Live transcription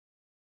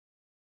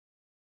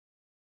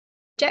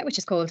project, which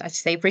is called, as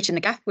you say, Bridging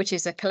the Gap, which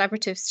is a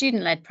collaborative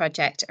student-led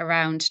project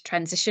around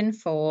transition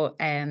for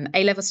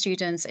A-level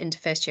students into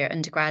first-year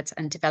undergrads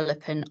and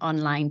developing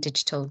online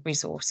digital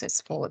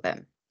resources for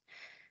them.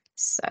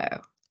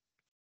 So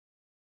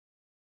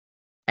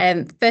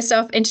first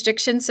off,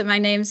 introduction. So my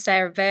name's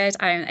Sara Bird.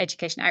 I'm an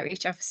Education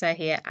Outreach Officer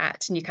here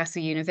at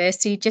Newcastle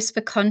University. Just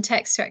for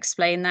context to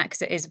explain that,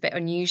 because it is a bit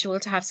unusual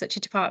to have such a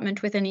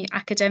department within an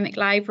academic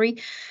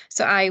library.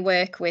 So I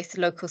work with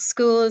local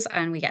schools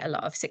and we get a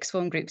lot of sixth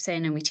form groups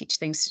in and we teach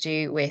things to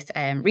do with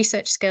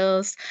research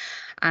skills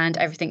and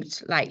everything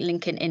like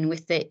linking in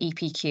with the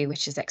EPQ,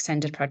 which is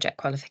Extended Project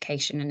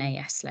Qualification and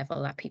AS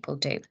level that people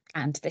do.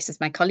 And this is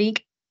my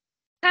colleague.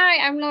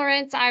 Hi, I'm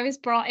Lawrence. I was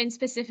brought in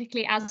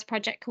specifically as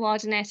project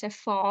coordinator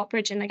for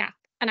Bridging the Gap,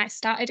 and I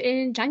started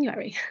in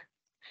January.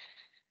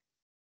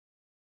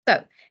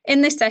 So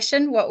in this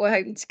session, what we're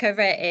hoping to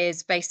cover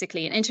is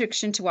basically an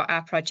introduction to what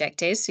our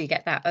project is, so you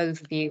get that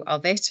overview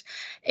of it.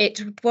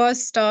 It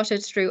was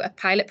started through a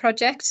pilot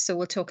project, so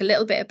we'll talk a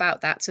little bit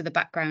about that, so the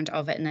background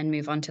of it, and then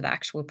move on to the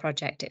actual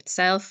project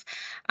itself.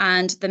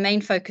 And the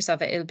main focus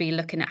of it will be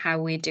looking at how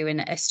we're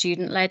doing a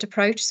student-led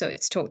approach. So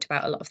it's talked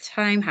about a lot of the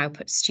time, how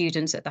put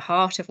students at the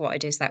heart of what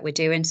it is that we're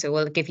doing. So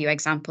we'll give you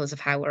examples of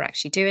how we're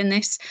actually doing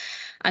this.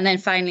 And then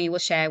finally, we'll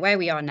share where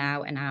we are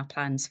now and our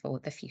plans for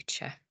the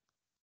future.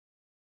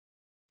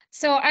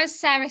 So as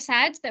Sarah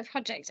said, the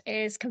project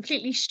is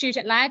completely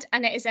student-led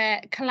and it is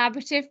a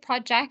collaborative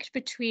project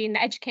between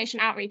the education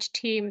outreach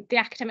team, the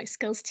academic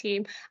skills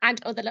team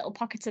and other little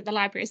pockets of the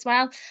library as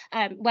well,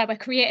 where we're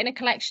creating a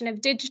collection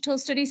of digital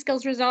study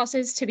skills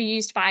resources to be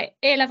used by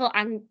A-level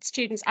and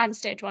students and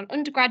stage 1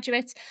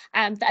 undergraduates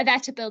that are there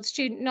to build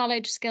student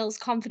knowledge, skills,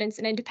 confidence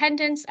and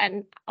independence,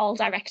 and all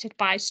directed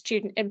by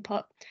student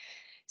input.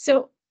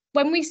 So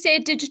when we say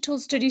digital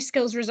study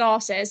skills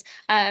resources,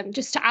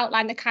 just to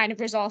outline the kind of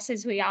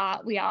resources we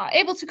are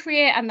able to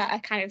create and that are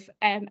kind of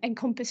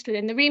encompassed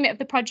within the remit of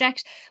the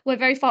project, we're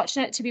very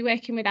fortunate to be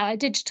working with our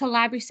digital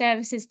library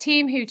services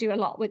team who do a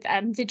lot with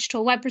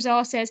digital web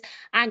resources,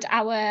 and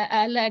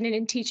our learning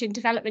and teaching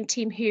development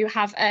team who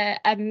have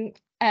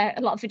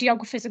a lot of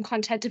videographers and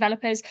content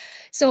developers.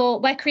 So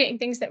we're creating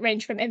things that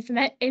range from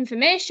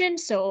information,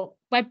 so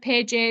web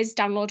pages,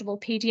 downloadable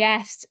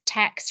PDFs,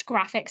 text,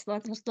 graphics,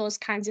 those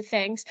kinds of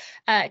things,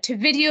 to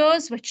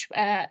videos, which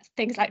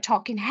things like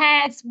talking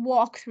heads,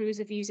 walkthroughs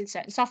of using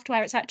certain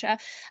software, etc.,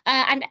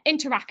 and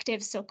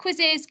interactive, so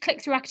quizzes,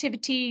 click-through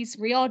activities,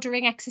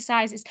 reordering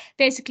exercises,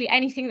 basically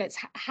anything that's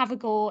have a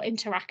go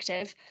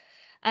interactive.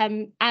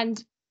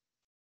 And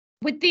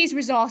with these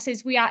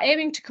resources, we are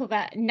aiming to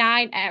cover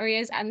 9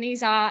 areas, and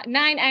these are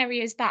 9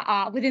 areas that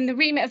are within the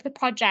remit of the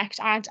project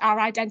and our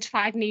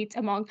identified needs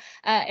among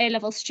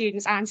A-level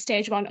students and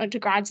stage 1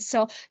 undergrads.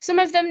 So some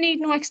of them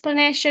need no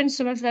explanation,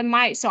 some of them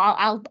might, so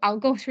I'll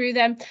go through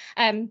them.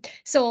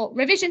 So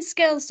revision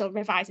skills, so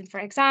revising for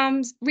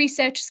exams,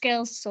 research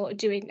skills, so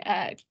doing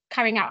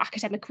carrying out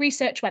academic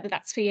research, whether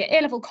that's for your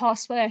A-level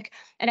coursework,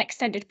 an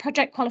extended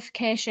project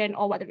qualification,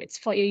 or whether it's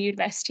for your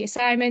university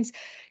assignments.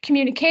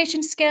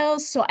 Communication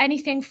skills, so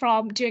anything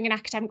from doing an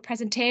academic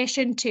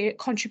presentation to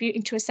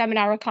contributing to a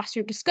seminar or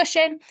classroom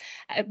discussion.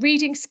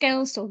 Reading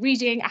skills, so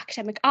reading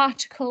academic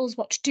articles,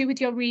 what to do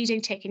with your reading,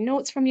 taking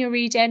notes from your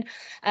reading.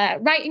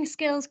 Writing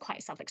skills,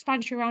 quite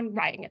self-explanatory around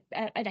writing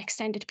an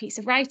extended piece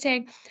of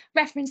writing.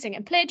 Referencing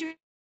and plagiarism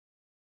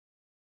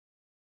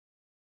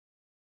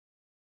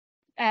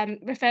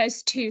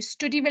refers to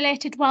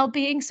study-related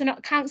well-being, so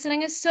not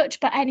counselling as such,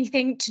 but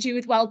anything to do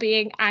with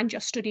well-being and your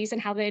studies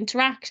and how they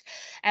interact.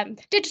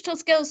 Digital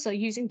skills, so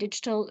using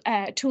digital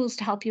tools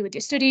to help you with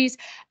your studies.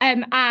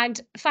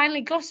 And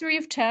finally, glossary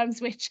of terms,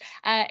 which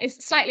is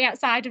slightly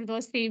outside of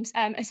those themes.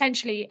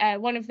 Essentially,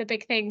 one of the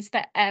big things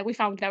that we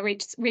found with our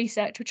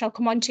research, which I'll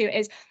come on to,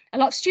 is a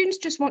lot of students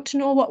just want to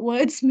know what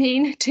words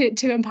mean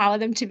to empower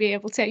them to be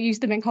able to use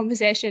them in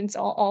conversations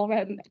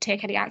or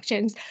take any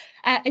actions.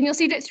 And you'll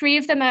see that 3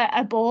 of them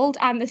are bold,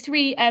 and the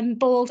 3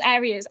 bold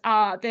areas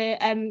are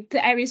the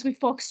areas we've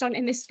focused on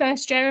in this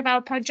first year of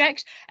our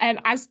project,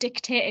 as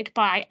dictated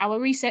by our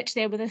research.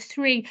 They were the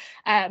 3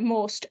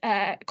 most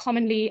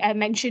commonly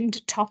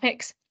mentioned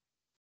topics.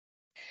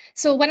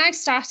 So when I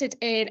started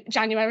in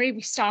January,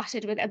 we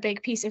started with a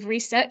big piece of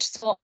research,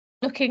 so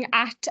looking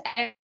at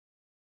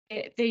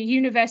the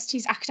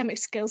university's academic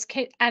skills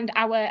kit and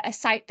a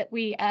site that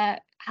we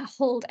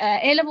hold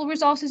A-level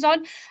resources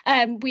on.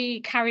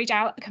 We carried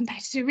out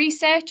competitor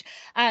research,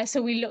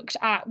 so we looked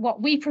at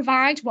what we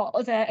provide, what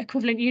other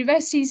equivalent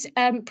universities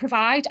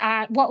provide,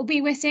 what are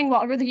we missing,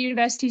 what are other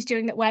universities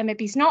doing that we're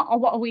maybe not, or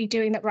what are we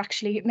doing that we're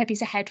actually maybe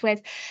ahead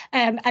with.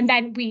 And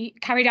then we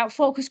carried out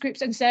focus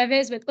groups and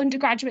surveys with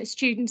undergraduate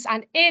students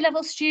and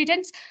A-level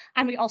students,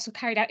 and we also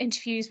carried out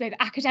interviews with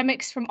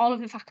academics from all of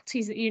the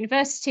faculties at the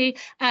university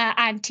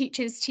and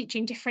teachers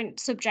teaching different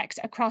subjects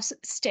across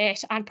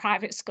state and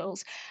private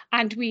schools.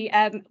 And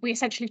and we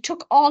essentially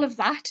took all of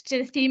that,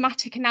 did a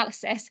thematic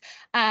analysis,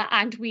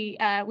 and we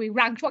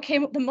ranked what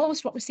came up the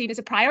most, what was seen as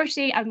a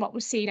priority, and what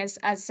was seen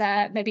as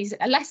maybe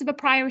a less of a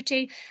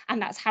priority,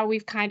 and that's how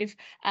we've kind of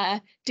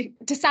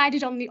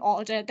decided on the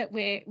order that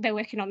we're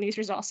working on these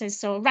resources.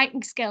 So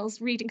writing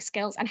skills, reading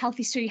skills, and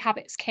healthy study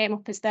habits came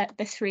up as the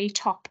three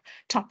top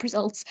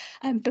results.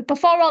 But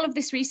before all of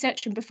this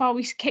research and before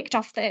we kicked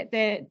off the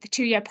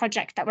 2-year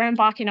project that we're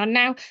embarking on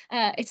now,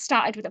 it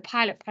started with a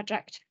pilot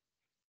project.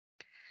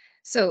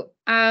 So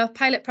our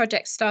pilot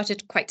project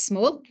started quite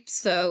small.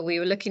 So we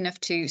were lucky enough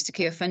to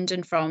secure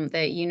funding from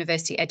the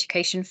University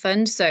Education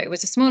Fund. So it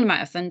was a small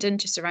amount of funding,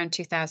 just around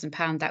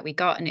 £2,000 that we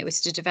got, and it was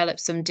to develop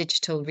some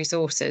digital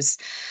resources.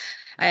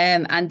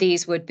 And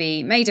these would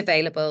be made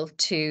available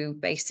to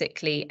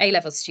basically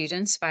A-level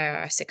students via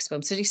our sixth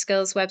form study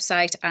skills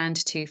website,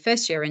 and to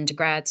first-year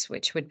undergrads,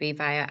 which would be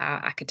via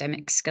our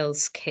academic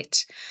skills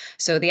kit.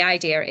 So the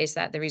idea is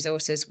that the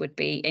resources would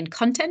be in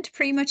content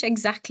pretty much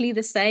exactly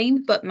the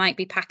same, but might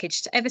be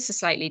packaged ever so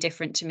slightly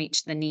different to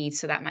meet the needs.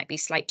 So that might be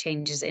slight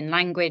changes in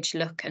language,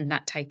 look, and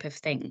that type of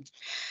thing.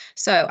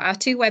 So our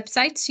two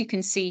websites you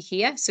can see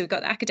here. So we've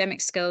got the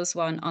academic skills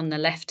one on the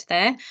left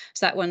there.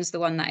 So that one's the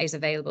one that is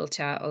available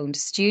to our own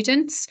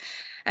students.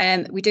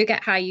 We do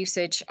get high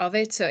usage of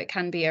it, so it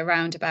can be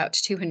around about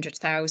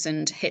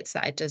 200,000 hits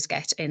that it does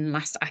get in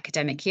last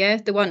academic year.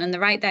 The one on the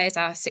right there is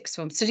our sixth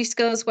form study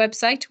skills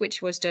website,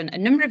 which was done a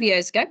number of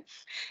years ago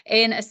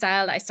in a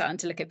style that is starting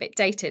to look a bit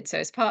dated. So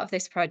as part of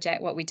this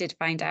project, what we did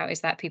find out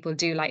is that people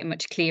do like a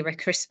much clearer,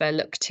 crisper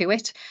look to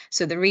it.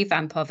 So the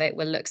revamp of it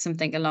will look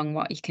something along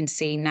what you can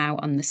see now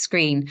on the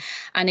screen.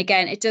 And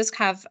again, it does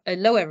have a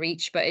lower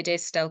reach, but it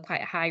is still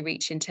quite a high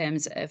reach in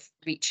terms of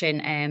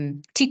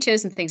reaching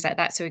teachers and things like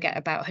that. So we get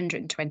about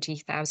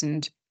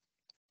 120,000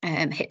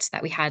 hits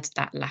that we had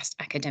that last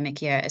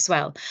academic year as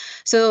well.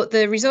 So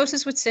the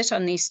resources would sit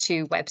on these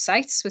two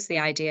websites was the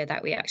idea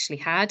that we actually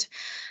had.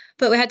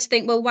 But we had to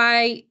think, well,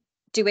 why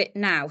do it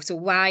now? So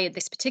why at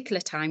this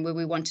particular time were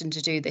we wanting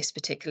to do this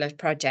particular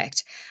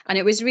project? And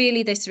it was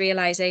really this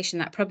realization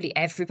that probably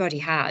everybody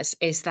has,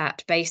 is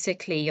that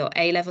basically your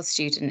A-level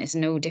student is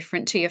no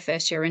different to your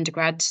first year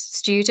undergrad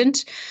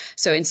student.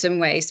 So in some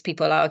ways,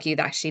 people argue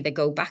that actually they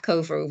go back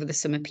over the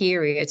summer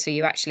period. So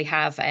you actually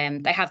have,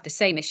 they have the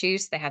same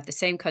issues, they have the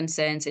same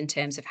concerns in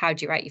terms of how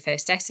do you write your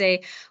first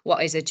essay?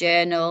 What is a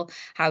journal?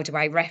 How do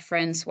I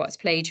reference? What's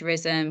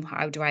plagiarism?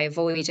 How do I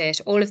avoid it?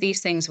 All of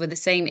these things were the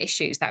same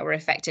issues that were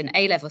affecting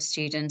A-level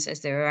students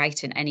as they were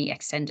writing any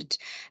extended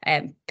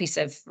piece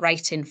of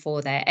writing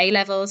for their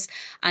A-levels.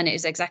 And it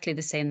was exactly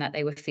the same that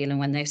they were feeling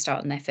when they were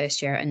starting their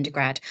first year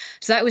undergrad.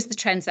 So that was the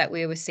trends that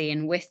we were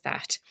seeing with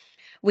that.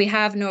 We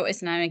have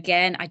noticed now,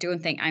 again, I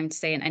don't think I'm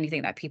saying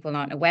anything that people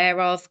aren't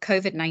aware of.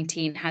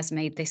 COVID-19 has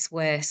made this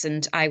worse,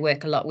 and I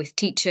work a lot with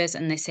teachers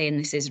and they're saying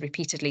this is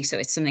repeatedly. So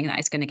it's something that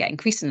is going to get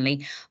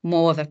increasingly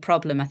more of a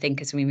problem, I think,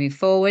 as we move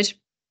forward.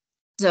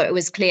 So it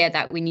was clear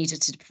that we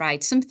needed to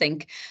provide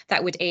something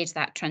that would aid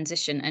that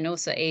transition and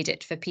also aid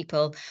it for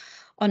people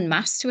en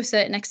masse to a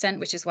certain extent,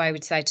 which is why we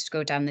decided to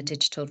go down the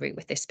digital route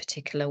with this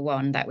particular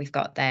one that we've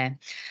got there.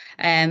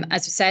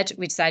 As we said,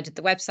 we decided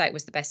the website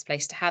was the best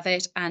place to have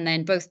it. And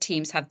then both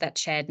teams have that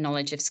shared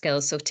knowledge of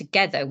skills. So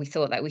together we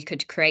thought that we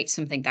could create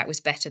something that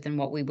was better than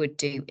what we would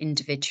do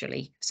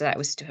individually. So that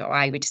was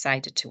why we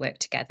decided to work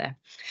together.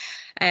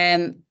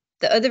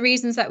 The other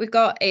reasons that we've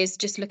got is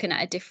just looking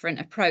at a different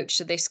approach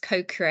to this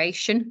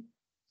co-creation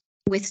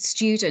with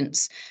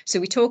students. So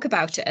we talk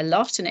about it a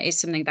lot, and it is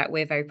something that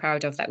we're very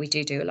proud of, that we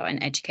do a lot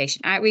in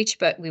education outreach,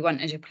 but we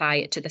wanted to apply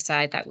it to the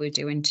side that we're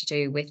doing to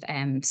do with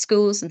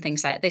schools and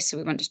things like this. So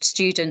we wanted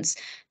students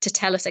to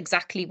tell us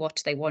exactly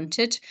what they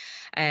wanted,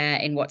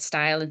 in what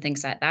style and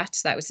things like that.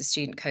 So that was the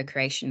student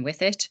co-creation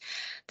with it.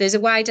 There's a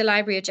wider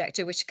library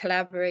objective which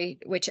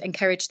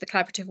encouraged the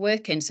collaborative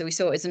working. So we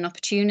saw it as an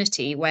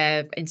opportunity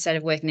where instead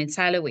of working in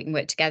silo, we can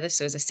work together.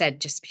 So as I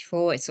said just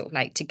before, it's sort of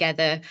like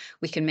together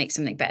we can make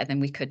something better than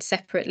we could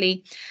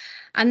separately.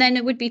 And then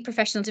it would be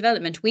professional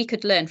development. We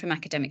could learn from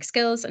academic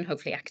skills, and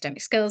hopefully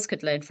academic skills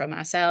could learn from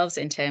ourselves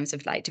in terms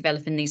of like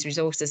developing these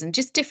resources and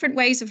just different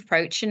ways of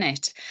approaching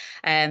it,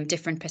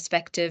 different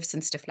perspectives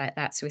and stuff like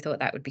that. So we thought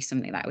that would be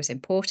something that was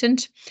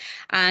important.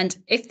 And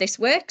if this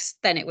works,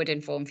 then it would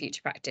inform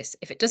future practice.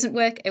 If it doesn't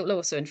work, it will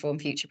also inform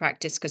future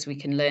practice because we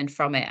can learn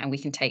from it and we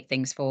can take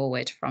things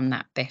forward from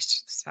that bit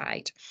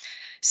side.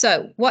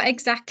 So what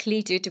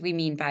exactly do we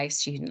mean by a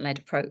student-led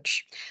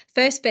approach?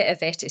 First bit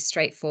of it is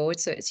straightforward.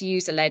 So it's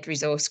user-led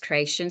resource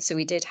creation. So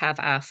we did have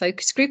our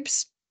focus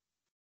groups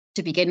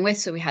to begin with.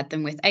 So we had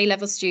them with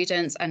A-level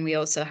students, and we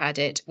also had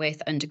it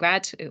with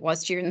undergrad. It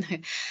was during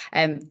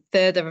the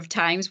further of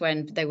times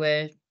when they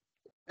were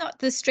not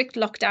the strict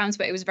lockdowns,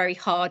 but it was very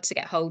hard to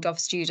get hold of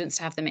students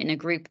to have them in a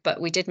group, but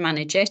we did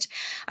manage it,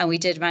 and we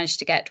did manage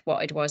to get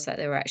what it was that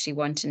they were actually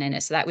wanting in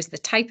it. So that was the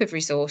type of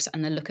resource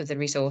and the look of the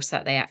resource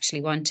that they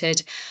actually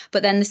wanted.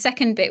 But then the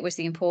second bit was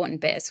the important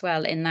bit as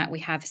well, in that we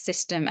have a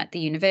system at the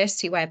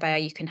university whereby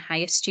you can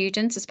hire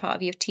students as part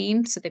of your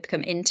team, so they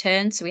become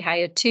interns. So we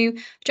hired 2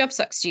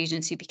 JobSoc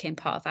students who became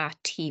part of our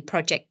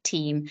project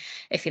team,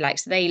 if you like.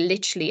 So they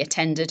literally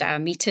attended our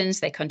meetings,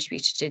 they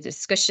contributed to the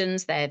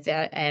discussions, their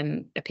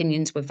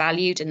opinions were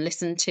valued and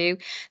listened to.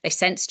 They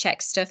sense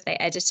checked stuff, they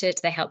edited,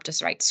 they helped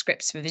us write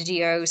scripts for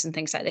videos and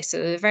things like this. So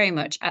they're very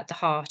much at the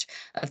heart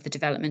of the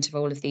development of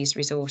all of these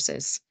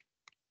resources.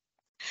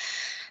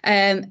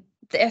 I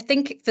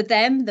think for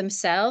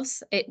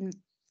themselves, it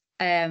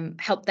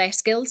helped their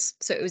skills.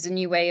 So it was a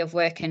new way of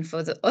working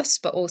for us,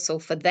 but also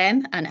for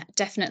them, and it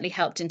definitely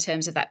helped in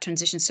terms of that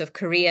transition of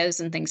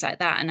careers and things like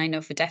that. And I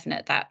know for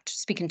definite that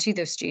speaking to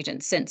those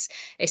students since,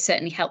 it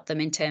certainly helped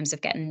them in terms of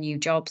getting new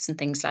jobs and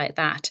things like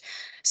that.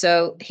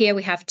 So here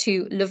we have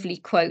 2 lovely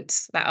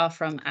quotes that are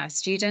from our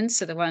students.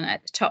 So the one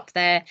at the top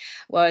there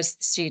was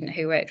the student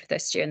who worked with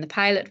us during the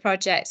pilot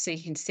project. So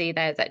you can see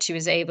there that she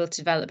was able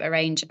to develop a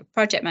range of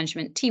project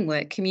management,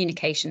 teamwork,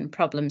 communication,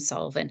 problem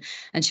solving.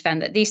 And she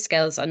found that these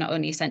skills are not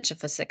only essential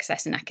for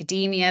success in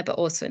academia, but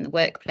also in the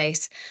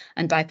workplace.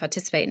 And by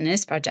participating in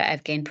this project,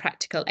 I've gained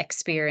practical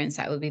experience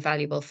that will be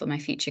valuable for my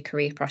future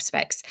career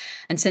prospects.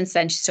 And since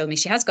then, she's told me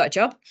she has got a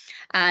job.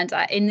 And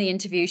in the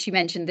interview, she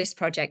mentioned this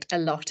project a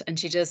lot. And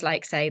she does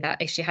say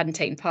that if she hadn't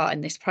taken part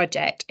in this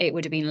project, it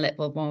would have been a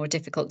little more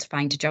difficult to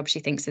find a job, she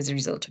thinks, as a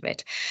result of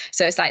it.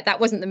 So it's that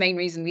wasn't the main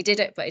reason we did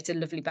it, but it's a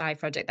lovely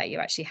byproduct that you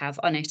actually have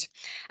on it.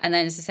 And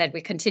then, as I said,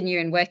 we're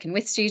continuing working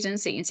with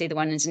students. So you can see the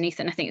one underneath,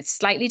 and I think it's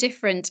slightly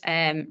different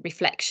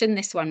reflection,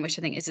 this one, which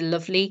I think is a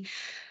lovely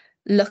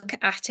look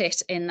at it,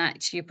 in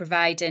that you're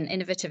providing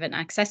innovative and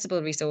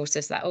accessible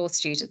resources that all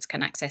students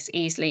can access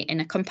easily in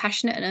a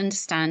compassionate and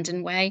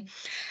understanding way.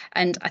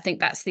 And I think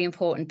that's the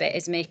important bit,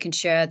 is making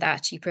sure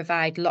that you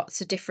provide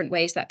lots of different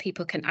ways that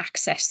people can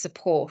access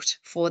support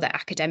for their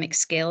academic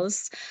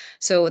skills.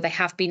 So they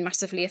have been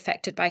massively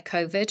affected by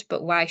COVID,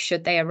 but why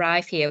should they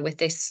arrive here with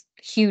this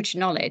huge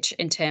knowledge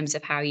in terms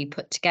of how you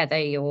put together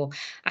your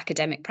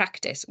academic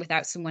practice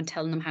without someone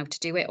telling them how to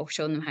do it or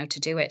showing them how to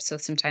do it? So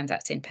sometimes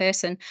that's in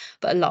person,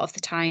 but a lot of the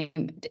time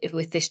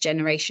with this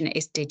generation it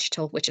is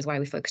digital, which is why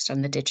we focused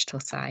on the digital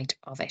side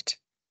of it.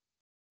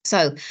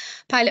 So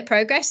pilot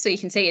progress, so you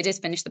can see it is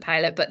finished, the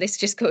pilot, but this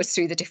just goes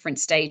through the different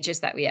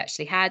stages that we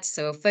actually had.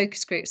 So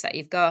focus groups that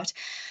you've got,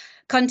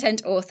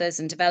 content authors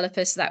and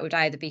developers, so that would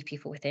either be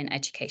people within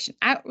education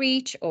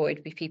outreach or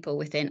it'd be people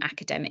within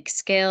academic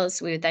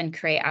skills. We would then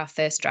create our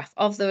first draft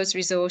of those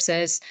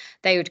resources.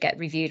 They would get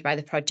reviewed by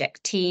the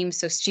project team.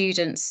 So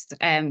students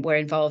were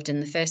involved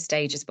in the first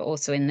stages, but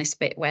also in this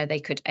bit where they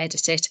could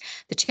edit it.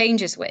 The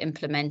changes were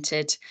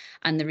implemented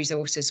and the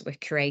resources were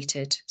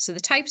created. So the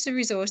types of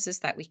resources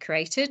that we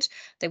created,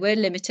 they were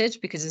limited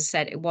because, as I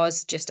said, it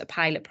was just a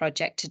pilot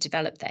project to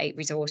develop the 8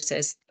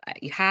 resources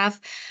that you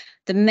have.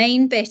 The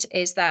main bit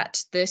is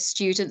that the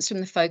students from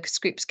the focus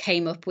groups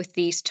came up with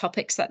these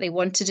topics that they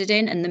wanted it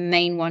in, and the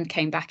main one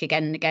came back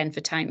again and again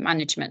for time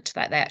management,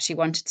 that they actually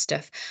wanted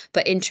stuff.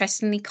 But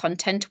interestingly,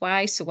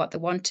 content-wise, so what they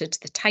wanted,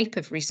 the type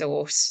of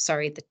resource,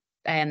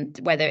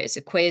 whether it's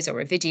a quiz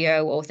or a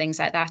video or things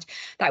like that,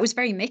 that was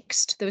very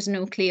mixed. There was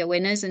no clear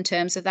winners in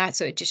terms of that.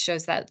 So it just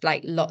shows that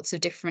lots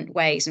of different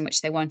ways in which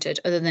they wanted,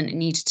 other than it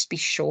needed to be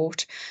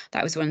short.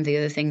 That was one of the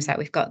other things that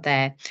we've got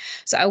there.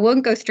 So I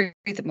won't go through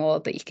them all,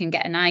 but you can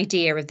get an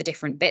idea of the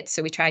different bits.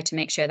 So we tried to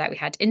make sure that we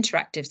had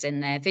interactives in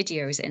there,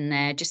 videos in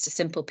there, just a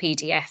simple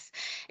PDF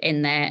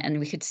in there, and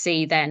we could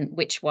see then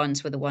which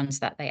ones were the ones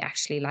that they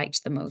actually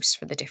liked the most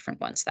for the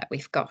different ones that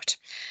we've got.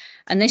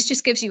 And this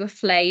just gives you a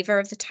flavour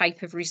of the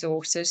type of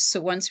resources. So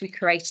once we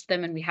created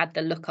them and we had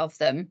the look of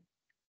them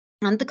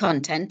and the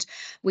content,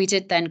 we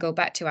did then go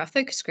back to our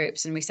focus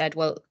groups and we said,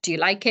 well, do you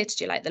like it?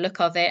 Do you like the look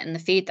of it? And the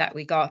feedback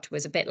we got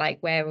was a bit like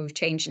where we've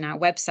changed in our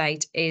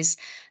website, is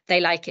they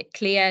like it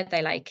clear,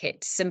 they like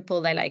it simple,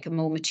 they like a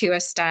more mature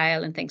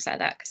style and things like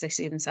that, because they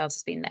see themselves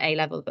as being the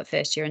A-level, but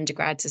first year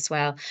undergrads as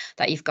well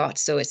that you've got.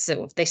 So it's sort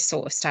of this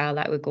sort of style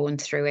that we're going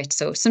through it.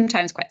 So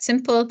sometimes quite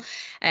simple,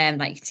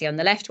 like you can see on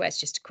the left where it's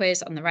just a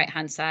quiz, on the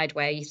right-hand side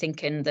where you're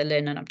thinking the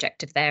learning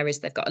objective there is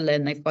they've got to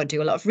learn, they've got to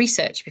do a lot of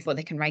research before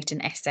they can write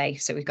an essay.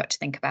 So we've got to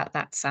think about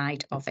that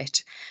side of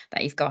it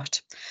that you've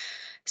got.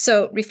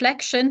 So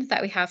reflection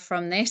that we have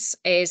from this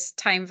is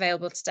time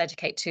available to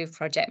dedicate to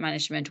project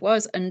management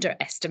was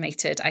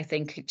underestimated, I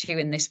think,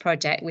 during this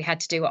project. We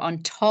had to do it on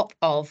top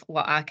of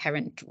what our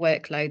current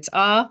workloads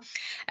are,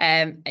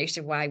 which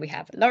is why we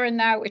have Lauren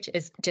now, which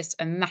is just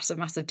a massive,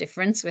 massive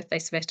difference with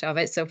this bit of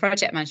it. So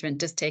project management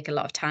does take a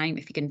lot of time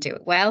if you can do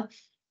it well.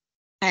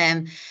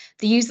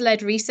 The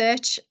user-led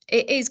research,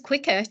 it is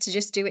quicker to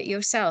just do it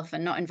yourself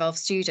and not involve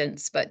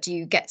students, but do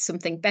you get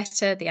something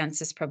better? The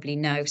answer is probably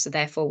no. So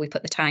therefore we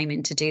put the time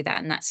in to do that,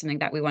 and that's something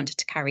that we wanted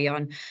to carry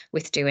on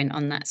with doing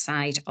on that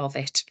side of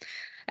it.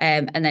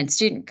 And then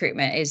student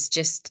recruitment is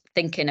just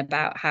thinking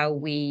about how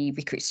we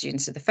recruit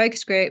students to the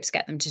focus groups,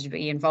 get them to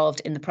be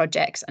involved in the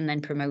projects, and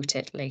then promote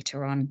it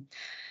later on.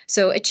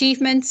 So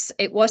achievements,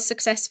 it was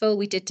successful.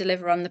 We did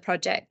deliver on the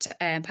project,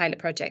 pilot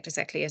project,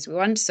 exactly as we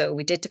want. So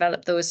we did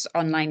develop those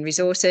online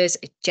resources.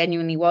 It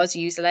genuinely was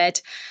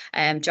user-led.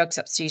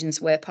 JogSop students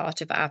were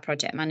part of our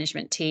project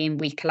management team.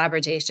 We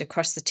collaborated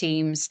across the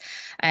teams,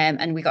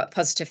 and we got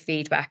positive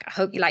feedback. I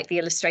hope you like the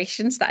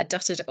illustrations that are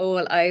dotted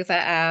all over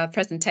our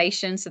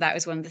presentation. So that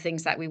was one of the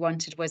things that we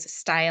wanted, was a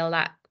style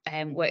that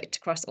worked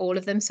across all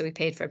of them. So we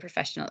paid for a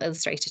professional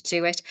illustrator to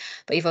do it,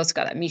 but you've also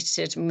got that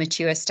muted,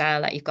 mature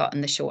style that you've got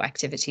in the short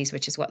activities,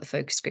 which is what the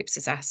focus groups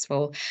has asked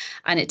for.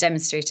 And it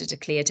demonstrated a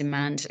clear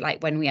demand.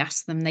 Like when we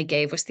asked them, they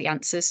gave us the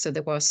answers. So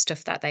there was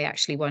stuff that they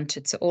actually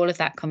wanted. So all of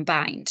that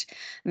combined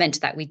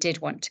meant that we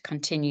did want to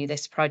continue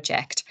this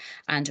project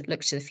and look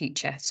to the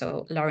future.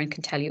 So Lauren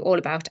can tell you all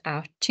about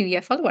our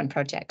 2-year follow-on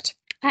project.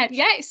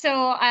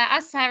 So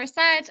as Sarah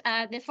said,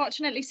 they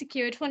fortunately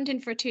secured funding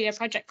for a 2-year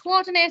project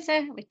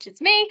coordinator, which is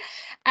me,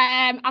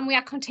 and we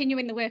are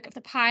continuing the work of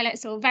the pilot,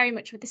 so very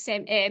much with the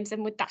same aims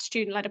and with that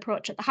student-led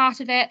approach at the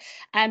heart of it,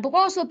 but we're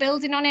also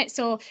building on it.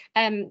 So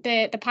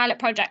the pilot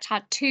project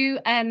had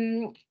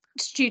 2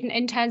 student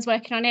interns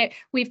working on it.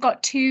 We've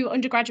got 2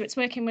 undergraduates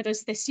working with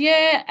us this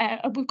year.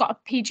 We've got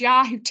a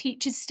PGR who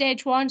teaches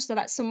stage 1, so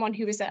that's someone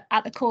who is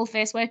at the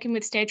coalface working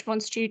with stage 1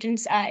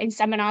 students in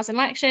seminars and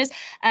lectures,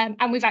 and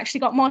we've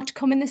actually got more to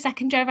come in the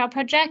second year of our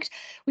project.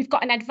 We've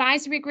got an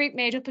advisory group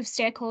made up of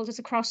stakeholders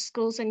across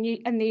schools and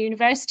the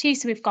university,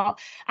 so we've got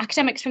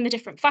academics from the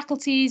different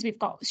faculties, we've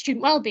got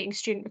student wellbeing,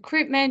 student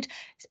recruitment,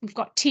 we've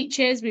got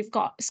teachers, we've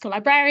got school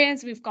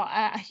librarians, we've got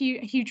a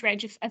huge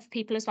range of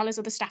people, as well as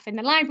other staff in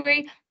the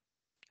library.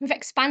 We've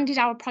expanded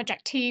our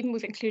project team,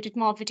 we've included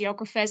more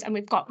videographers, and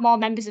we've got more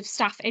members of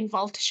staff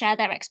involved to share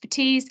their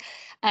expertise.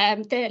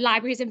 The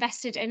library has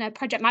invested in a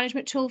project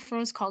management tool for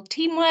us called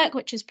Teamwork,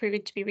 which has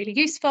proven to be really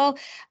useful.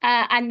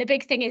 And the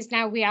big thing is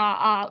now we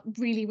are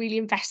really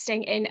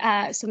investing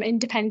in some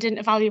independent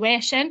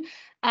evaluation.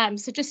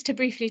 So just to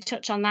briefly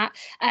touch on that,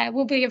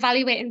 we'll be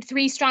evaluating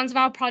 3 strands of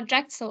our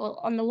project. So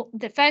on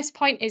the first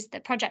point is the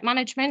project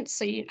management,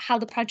 so how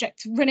the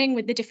project's running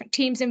with the different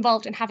teams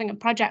involved and having a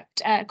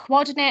project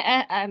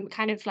coordinator,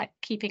 kind of like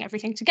keeping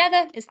everything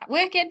together. Is that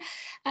working?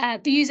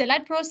 The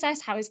user-led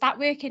process, how is that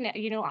working?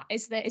 You know,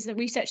 is the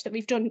research that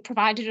we've done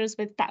provided us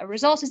with better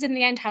resources in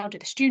the end? How do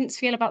the students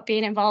feel about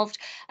being involved?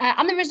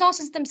 And the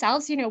resources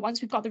themselves, you know,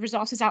 once we've got the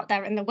resources out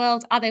there in the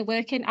world, are they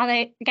working? Are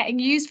they getting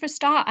used for a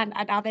start? And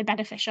are they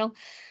beneficial?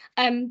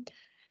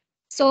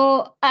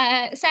 So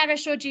Sarah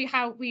showed you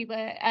how we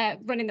were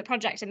running the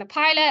project in the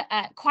pilot,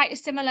 quite a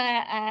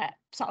similar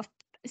sort of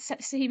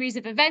series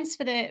of events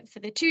for the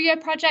 2-year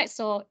project.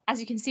 So as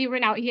you can see, we're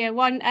in our year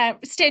 1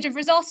 stage of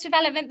resource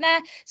development there.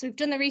 So we've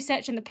done the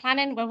research and the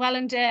planning. We're well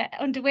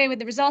underway with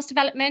the resource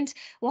development.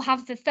 We'll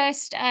have the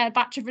first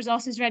batch of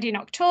resources ready in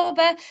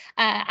October,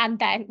 and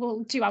then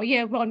we'll do our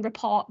year 1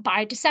 report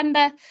by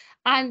December.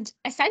 And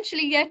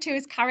essentially year 2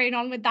 is carrying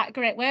on with that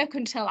great work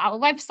until our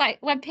web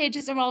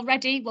pages are all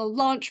ready. We'll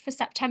launch for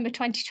September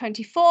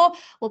 2024.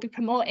 We'll be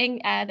promoting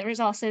the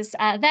resources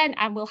then,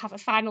 and we'll have a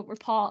final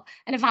report,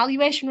 an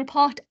evaluation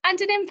report and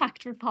an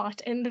impact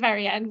report in the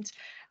very end.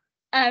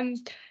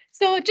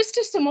 So just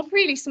to sum up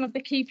really some of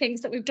the key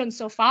things that we've done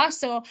so far.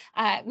 So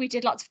we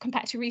did lots of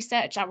competitor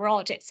research, our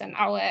audits and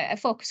our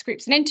focus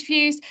groups and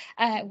interviews.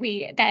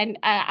 We then,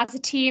 as a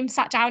team,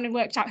 sat down and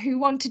worked out who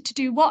wanted to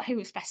do what, who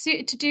was best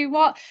suited to do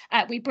what.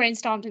 We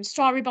brainstormed and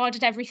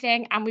storyboarded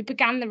everything, and we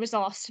began the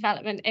resource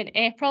development in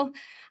April.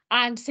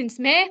 And since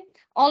May,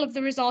 all of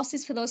the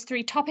resources for those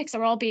 3 topics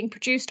are all being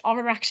produced or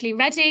are actually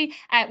ready.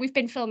 We've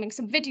been filming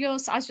some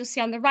videos. As you'll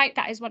see on the right,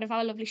 that is one of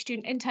our lovely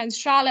student interns,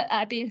 Charlotte,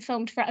 being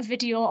filmed for a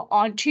video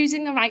on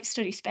choosing the right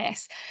study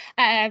space.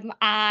 And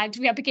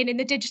we are beginning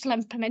the digital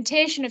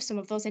implementation of some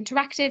of those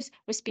interactives.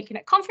 We're speaking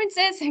at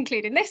conferences,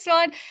 including this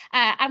one,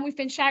 and we've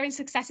been sharing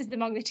successes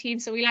among the team.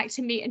 So we like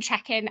to meet and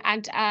check in,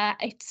 and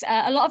it's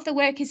a lot of the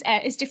work is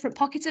different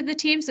pockets of the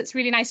team. So it's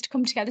really nice to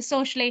come together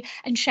socially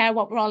and share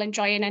what we're all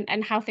enjoying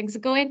and how things are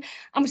going.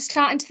 And we're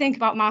starting to think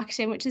about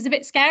marketing, which is a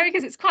bit scary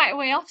because it's quite a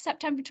way off,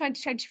 September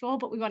 2024,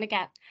 but we want to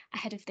get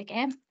ahead of the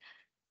game.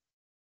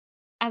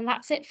 And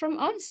that's it from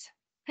us.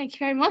 Thank you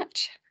very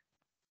much.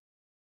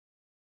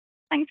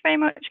 Thanks very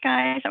much,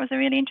 guys. That was a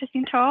really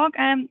interesting talk.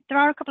 There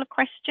are a couple of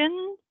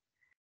questions,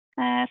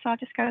 so I'll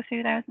just go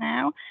through those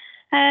now.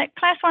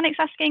 Claire Swanwick's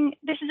asking,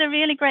 this is a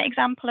really great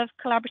example of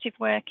collaborative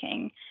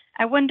working.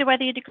 I wonder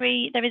whether you'd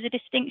agree there is a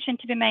distinction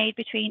to be made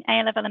between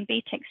A-level and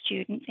BTEC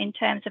students in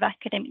terms of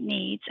academic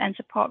needs and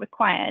support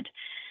required,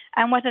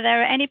 and whether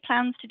there are any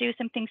plans to do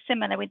something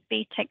similar with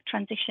BTEC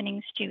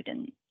transitioning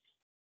students.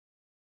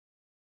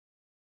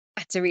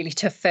 That's a really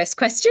tough first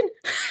question.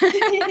 To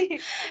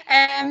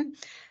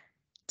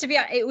be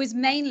honest, it was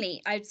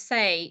mainly, I'd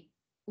say,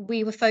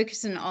 we were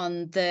focusing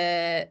on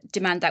the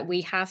demand that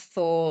we have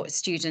for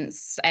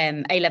students,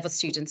 A-level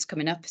students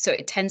coming up. So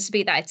it tends to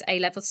be that it's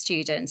A-level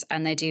students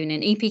and they're doing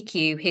an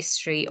EPQ,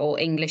 history or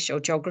English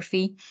or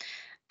geography.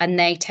 and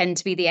they tend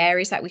to be the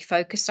areas that we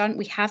focused on.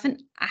 We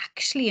haven't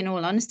actually, in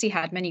all honesty,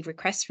 had many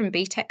requests from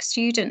BTEC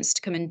students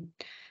to come and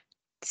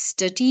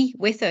study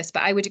with us,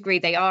 but I would agree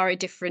they are a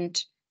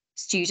different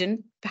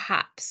student,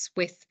 perhaps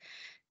with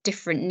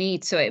different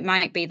needs. So it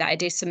might be that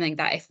it is something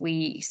that if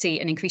we see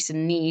an increase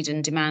in need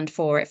and demand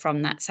for it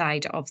from that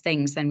side of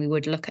things, then we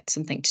would look at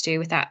something to do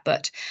with that.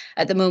 But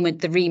at the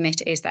moment, the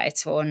remit is that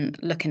it's on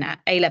looking at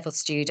A-level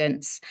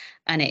students,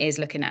 and it is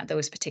looking at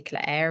those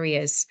particular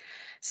areas.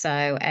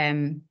 So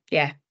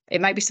yeah,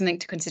 it might be something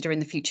to consider in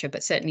the future,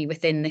 but certainly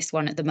within this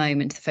one at the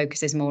moment, the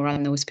focus is more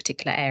on those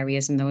particular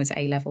areas and those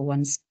A-level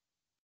ones.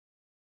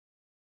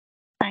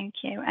 Thank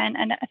you. And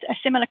a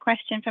similar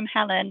question from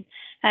Helen.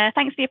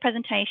 Thanks for your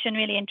presentation,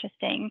 really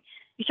interesting.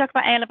 You talk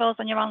about A-levels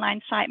on your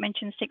online site,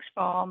 mention sixth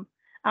form.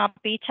 Are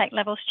BTEC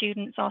level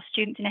students or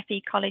students in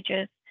FE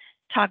colleges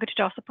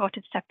targeted or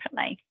supported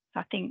separately?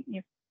 So I think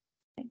you've...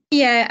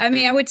 Yeah, I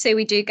mean, I would say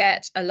we do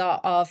get a lot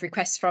of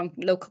requests from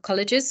local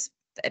colleges,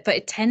 but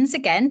it tends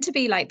again to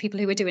be like people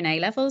who are doing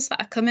A-levels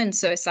that are coming.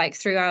 So it's like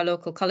through our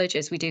local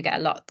colleges, we do get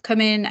a lot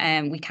come in,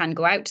 and we can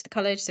go out to the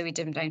college. So we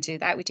don't do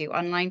that. We do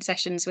online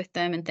sessions with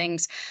them and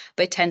things,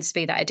 but it tends to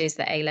be that it is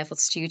the A-level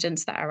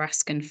students that are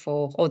asking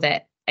for, or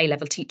the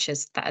A-level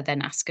teachers that are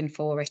then asking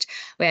for it,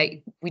 where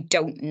we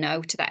don't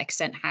know to that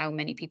extent how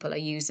many people are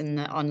using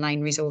the online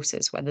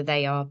resources, whether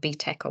they are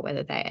BTEC or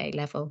whether they're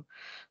A-level.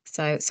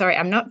 So sorry,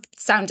 I'm not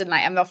sounding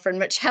like I'm offering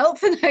much help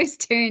for those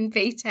doing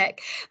BTEC,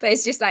 but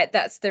it's just like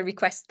that's the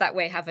request that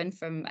we're having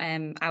from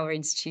our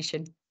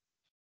institution.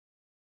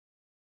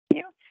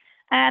 Thank you.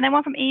 And then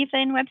one from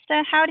Evelyn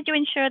Webster. How did you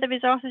ensure the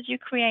resources you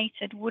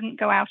created wouldn't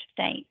go out of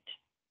date?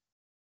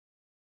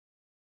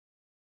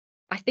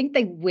 I think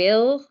they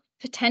will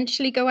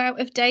potentially go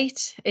out of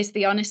date is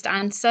the honest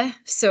answer.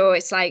 So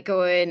it's like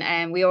going,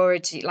 and we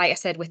already, like I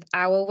said, with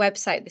our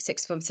website, the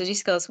sixth form study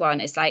skills one,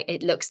 it's like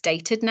it looks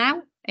dated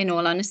now, in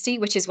all honesty,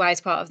 which is why as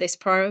part of this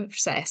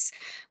process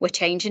we're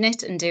changing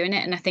it and doing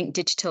it. And I think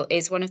digital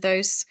is one of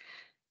those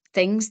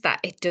things that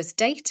it does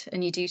date,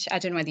 and you do, I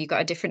don't know whether you've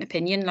got a different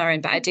opinion,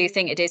 Lauren, but I do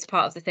think it is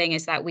part of the thing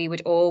is that we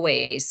would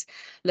always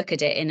look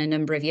at it in a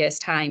number of years'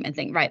 time and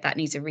think, right, that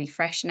needs a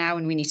refresh now,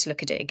 and we need to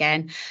look at it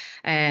again,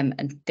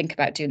 and think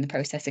about doing the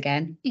process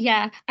again.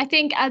 Yeah, I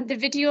think the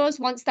videos,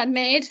 once they're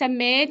made,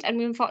 and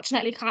we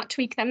unfortunately can't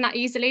tweak them that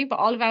easily, but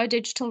all of our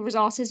digital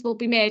resources will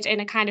be made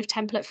in a kind of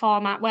template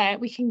format where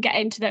we can get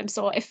into them.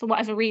 So if for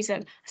whatever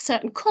reason, a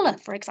certain colour,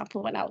 for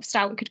example, went out of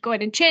style, we could go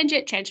in and change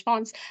it, change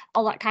fonts,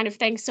 all that kind of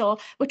thing. So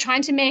we're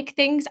trying to make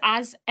things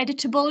as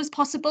editable as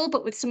possible,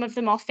 but with some of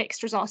the more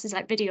fixed resources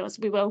like videos,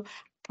 we will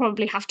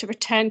probably have to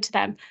return to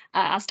them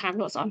as time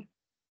goes on.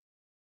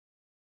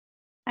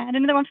 And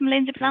another one from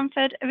Lindsay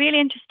Blanford. Really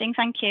interesting,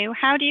 thank you.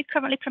 How do you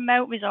currently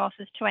promote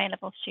resources to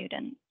A-level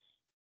students?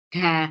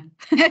 Yeah,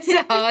 it's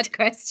a hard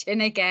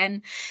question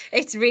again.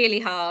 It's really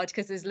hard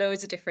because there's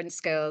loads of different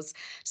skills.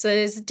 So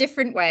there's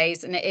different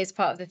ways, and it is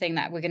part of the thing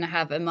that we're going to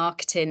have a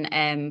marketing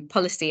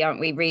policy,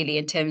 aren't we, really,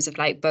 in terms of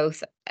like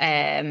both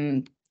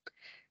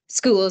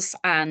schools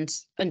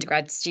and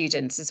undergrad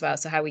students as well,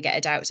 so how we get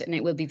it out, and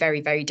it will be very,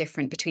 very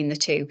different between the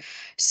two.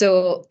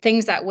 So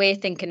things that we're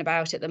thinking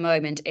about at the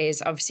moment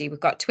is obviously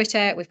we've got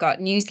Twitter, we've got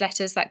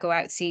newsletters that go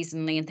out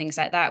seasonally and things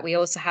like that. We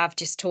also have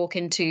just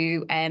talking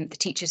to the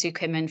teachers who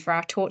come in for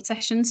our taught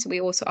sessions. So we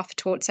also offer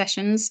taught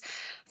sessions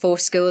for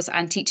schools,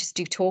 and teachers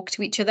do talk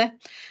to each other.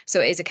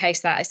 So it is a case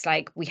that it's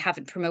like we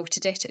haven't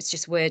promoted it, it's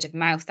just word of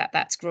mouth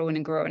that's growing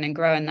and growing and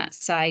growing, that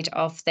side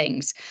of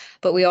things.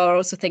 But we are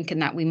also thinking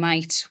that we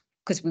might,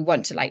 because we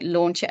want to like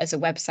launch it as a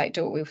website,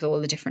 don't we, with all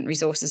the different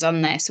resources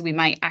on there. So we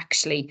might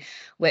actually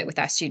work with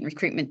our student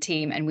recruitment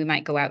team, and we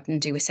might go out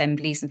and do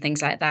assemblies and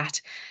things like that.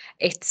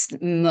 It's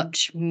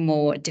much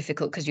more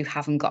difficult because you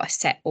haven't got a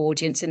set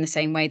audience in the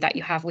same way that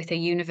you have with a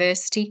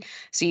university.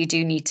 So you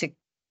do need to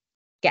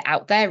get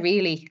out there,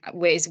 really,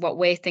 is what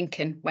we're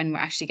thinking when we're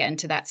actually getting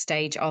to that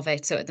stage of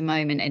it. So at the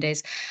moment it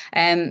is,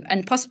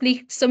 and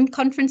possibly some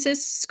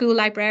conferences. School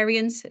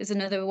librarians is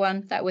another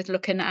one that we're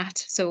looking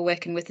at, so we're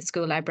working with the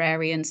school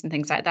librarians and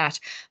things like that,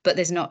 but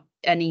there's not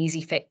an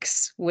easy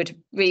fix, would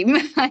be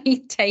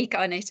my take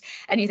on it.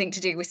 Anything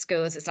to do with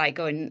schools, it's like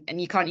going, and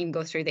you can't even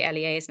go through the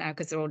LEAs now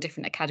because they're all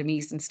different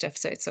academies and stuff,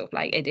 so it's sort of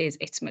like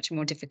it's much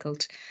more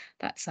difficult,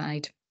 that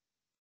side.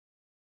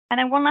 And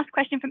then one last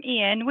question from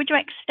Ian. Would you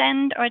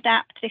extend or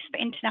adapt this for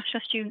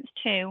international students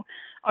too,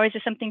 or is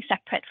there something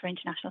separate for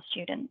international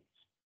students?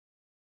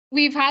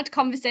 We've had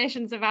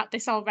conversations about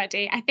this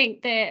already. I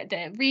think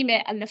the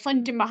remit and the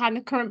funding behind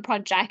the current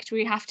project,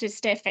 we have to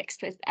stay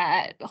fixed with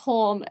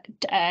home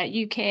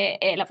UK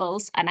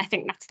A-levels, and I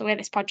think that's the way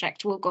this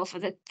project will go for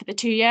the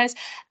 2 years.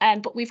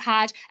 But we've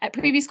had at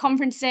previous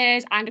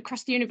conferences and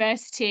across the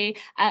university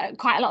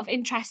quite a lot of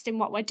interest in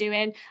what we're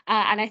doing,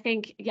 and I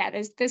think, yeah,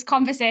 there's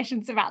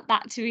conversations about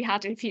that to be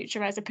had in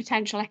future as a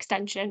potential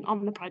extension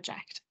on the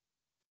project.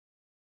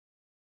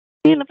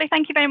 Lovely,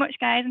 thank you very much,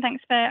 guys, and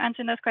thanks for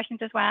answering those questions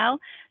as well.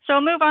 So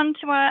we'll move on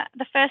to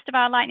the first of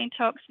our lightning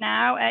talks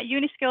now.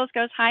 UniSkills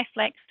goes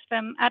HyFlex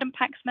from Adam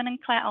Paxman and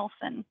Claire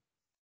Olson.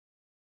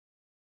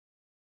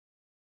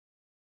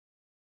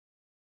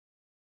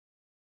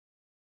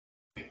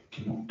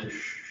 Do you want to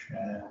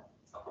share?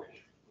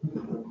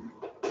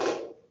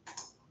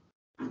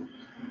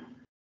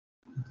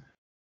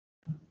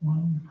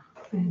 One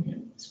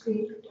thing.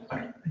 Screen.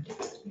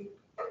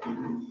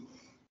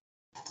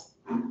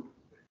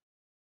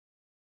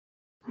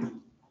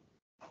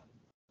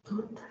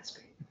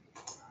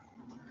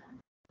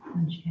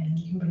 And share.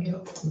 You can bring it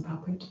up to the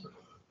PowerPoint.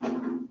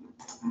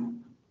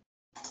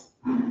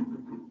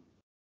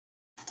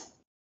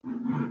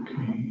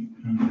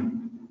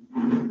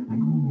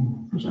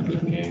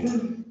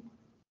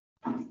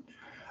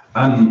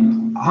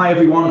 Hi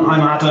everyone,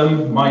 I'm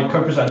Adam, my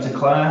co-presenter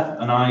Claire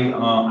and I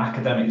are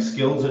academic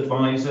skills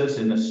advisors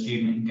in the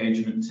student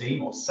engagement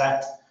team, or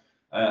SET,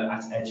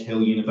 at Edge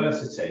Hill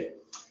University.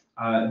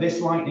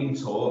 This lightning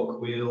talk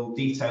will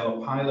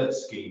detail a pilot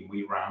scheme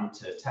we ran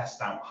to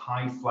test out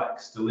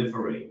HyFlex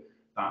delivery,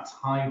 that's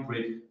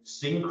hybrid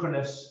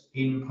synchronous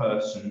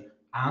in-person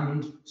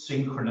and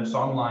synchronous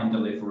online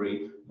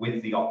delivery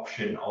with the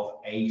option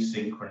of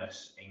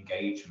asynchronous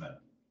engagement.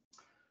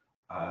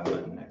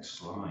 Next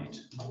slide.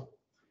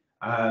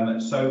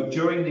 So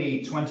during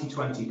the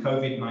 2020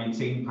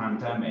 COVID-19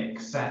 pandemic,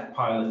 SET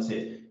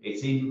piloted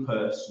its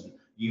in-person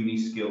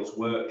UniSkills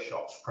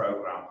workshops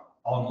program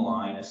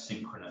online as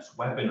synchronous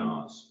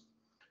webinars.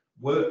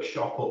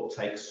 Workshop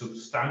uptake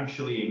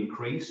substantially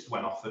increased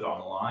when offered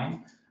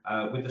online,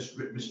 with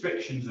the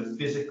restrictions of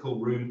physical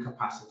room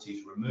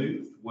capacities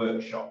removed.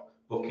 Workshop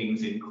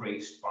bookings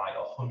increased by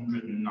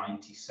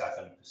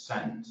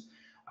 197%.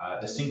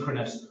 The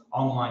synchronous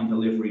online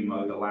delivery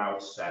mode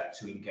allowed SET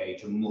to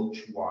engage a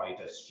much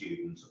wider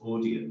student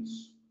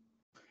audience.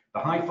 The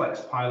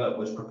HyFlex pilot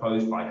was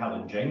proposed by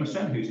Helen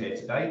Jameson, who's here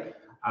today,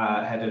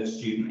 Head of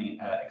Student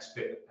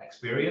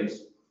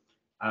Experience.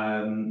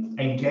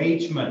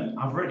 Engagement,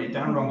 I've written it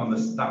down wrong on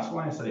this, that's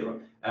why I said it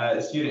wrong.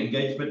 Student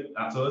engagement,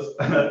 that's us.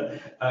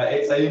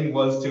 Its aim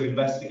was to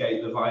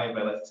investigate the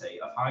viability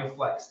of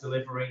HyFlex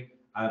delivery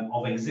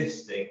of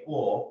existing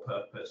or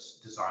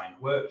purpose-designed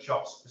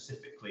workshops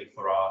specifically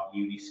for our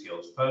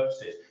UniSkills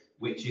purposes,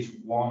 which is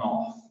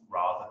one-off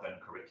rather than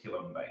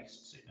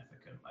curriculum-based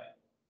significantly.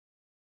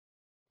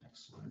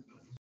 Next slide,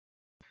 please.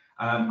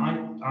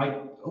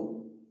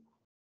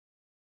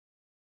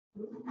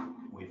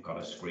 We've got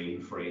a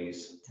screen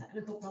freeze.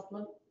 Technical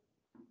problem.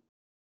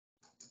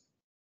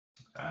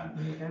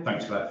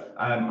 Thanks, Claire.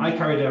 I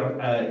carried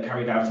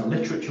out a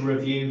literature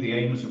review, the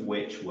aims of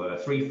which were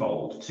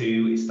threefold: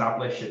 to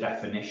establish a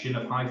definition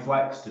of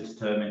HyFlex, to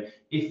determine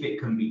if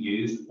it can be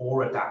used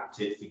or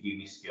adapted for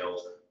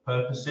UniSkills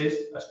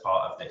purposes as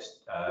part of this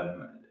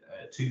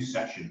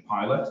two-session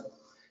pilot,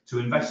 to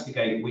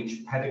investigate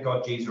which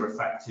pedagogies are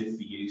effective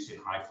for use in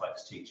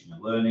HyFlex teaching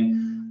and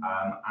learning,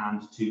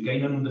 and to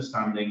gain an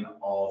understanding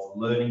of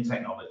learning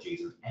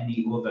technologies and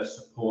any other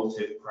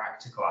supportive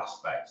practical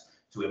aspects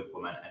to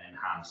implement and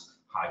enhance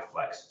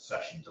HyFlex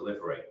session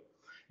delivery.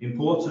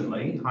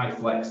 Importantly,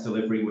 HyFlex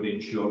delivery would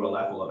ensure a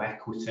level of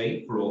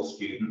equity for all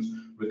students,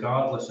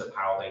 regardless of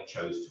how they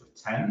chose to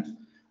attend,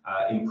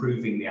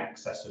 improving the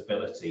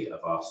accessibility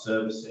of our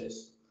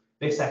services.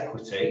 This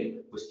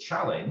equity was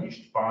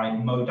challenged by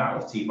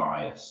modality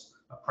bias,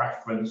 a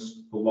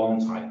preference for one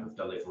type of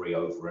delivery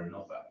over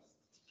another.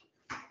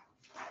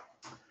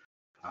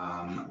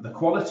 The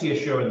Quality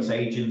Assurance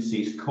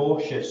Agency's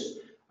cautious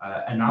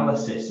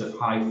analysis of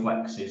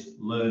HyFlex's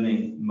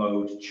learning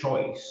mode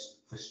choice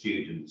for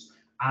students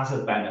as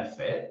a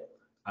benefit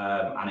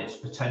and its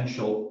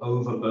potential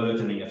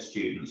overburdening of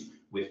students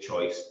with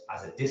choice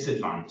as a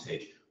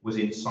disadvantage was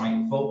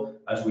insightful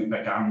as we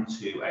began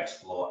to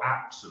explore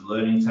apps and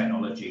learning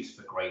technologies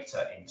for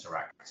greater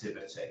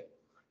interactivity.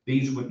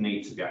 These would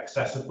need to be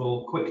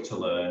accessible, quick to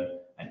learn,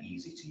 and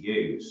easy to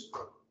use.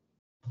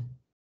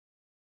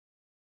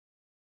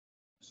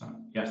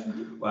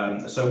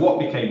 So what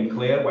became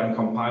clear when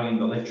compiling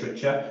the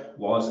literature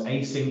was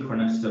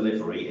asynchronous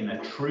delivery in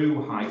a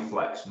true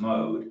HyFlex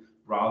mode,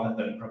 rather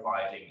than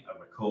providing a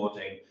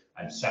recording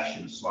and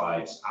session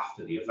slides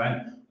after the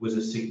event, was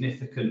a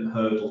significant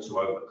hurdle to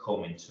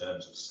overcome in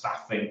terms of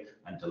staffing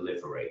and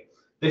delivery.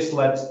 This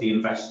led to the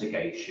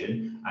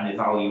investigation and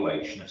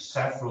evaluation of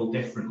several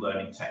different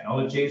learning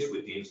technologies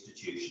with the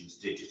institution's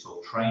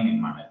digital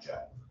training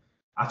manager.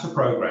 At a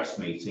progress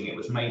meeting, it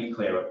was made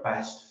clear a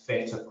best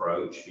fit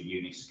approach for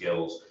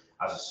UniSkills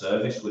as a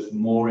service was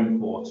more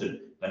important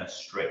than a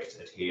strict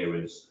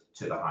adherence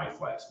to the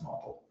HyFlex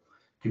model.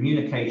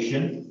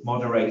 Communication,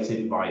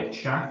 moderated via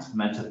chat,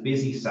 meant a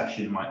busy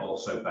session might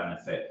also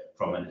benefit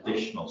from an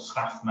additional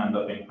staff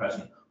member being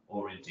present,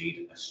 or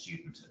indeed a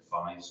student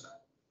advisor.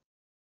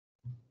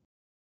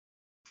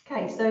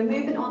 Okay, so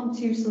moving on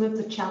to some of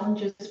the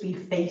challenges we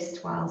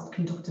faced whilst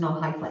conducting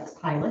our HyFlex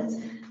pilot.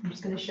 I'm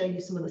just going to show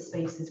you some of the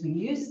spaces we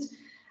used.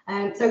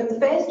 So the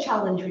first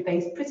challenge we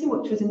faced pretty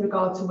much was in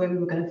regard to where we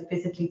were going to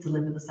physically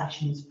deliver the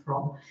sessions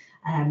from.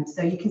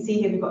 So you can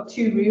see here we've got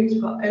two rooms.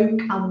 We've got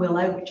Oak and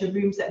Willow, which are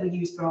rooms that we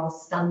use for our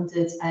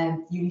standard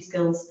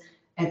UniSkills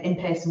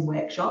in-person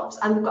workshops.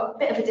 And we've got a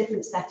bit of a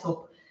different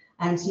setup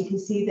So you can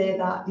see there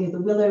that the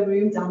willow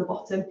room down the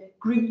bottom,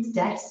 grouped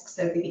desks,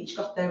 so they've each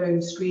got their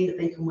own screen that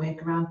they can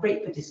work around,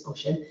 great for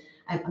discussion.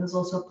 And there's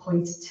also a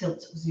point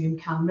tilt zoom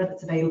camera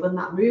that's available in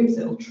that room,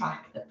 so it'll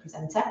track the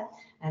presenter,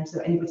 and so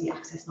anybody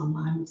accessing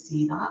online would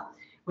see that.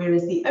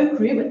 Whereas the oak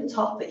room at the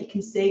top that you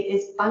can see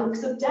is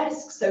banks of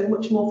desks, so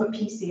much more for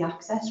PC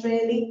access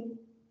really.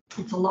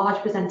 It's a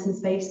large presenting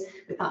space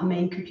with that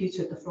main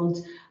computer at the front,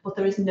 but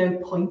there is no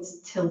point,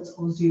 tilt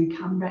or zoom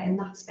camera in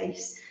that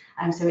space.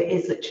 So it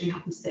is literally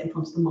having to sit in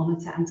front of the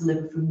monitor and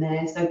deliver from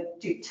there. So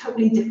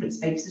totally different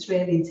spaces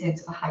really in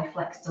terms of a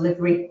HyFlex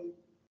delivery.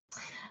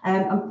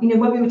 And,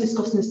 when we were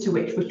discussing as to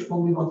which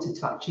one we wanted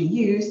to actually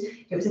use,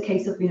 it was a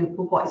case of,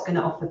 well, what is going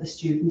to offer the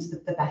students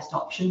the best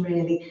option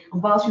really.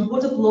 And whilst we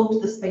would have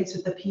loved the space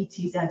with the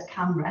PTZ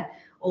camera,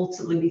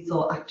 ultimately we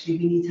thought actually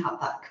we need to have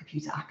that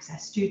computer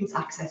access. Students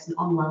accessing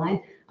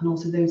online and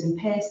also those in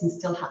person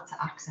still had to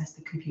access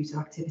the computer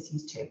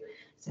activities too.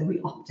 So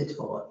we opted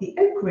for the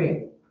oak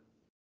room.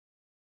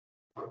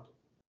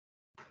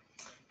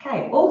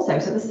 Okay, also,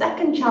 so the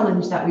second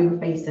challenge that we were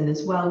facing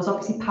as well was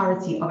obviously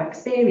parity of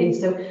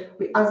experience. So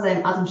as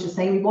Adam was just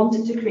saying, we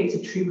wanted to create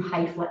a true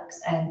HyFlex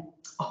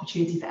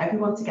opportunity for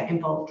everyone to get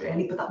involved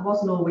really, but that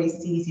wasn't always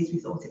as easy as we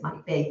thought it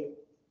might be.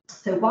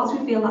 So whilst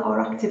we feel that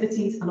our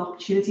activities and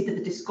opportunity for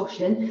the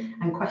discussion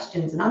and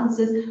questions and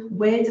answers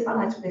were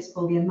developed with this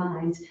fully in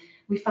mind,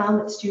 we found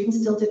that students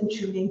still didn't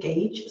truly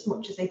engage as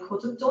much as they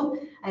could have done,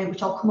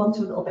 which I'll come on to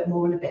a little bit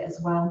more in a bit as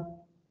well.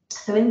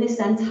 So in this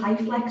sense,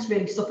 HyFlex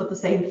really suffered the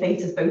same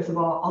fate as both of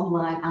our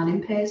online and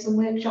in-person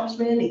workshops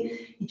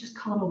really. You just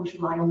can't always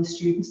rely on the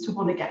students to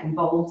want to get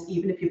involved,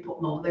 even if you're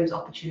putting all those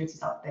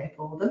opportunities out there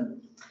for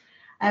them.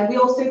 We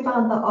also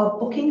found that our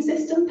booking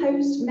system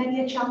posed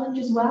many a challenge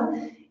as well,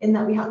 in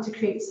that we had to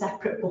create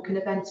separate booking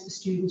events for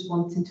students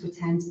wanting to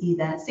attend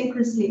either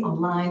synchronously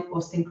online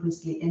or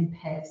synchronously in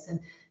person.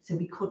 So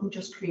we couldn't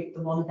just create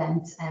the one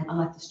event and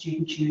let the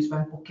student choose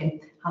when booking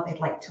how they'd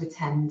like to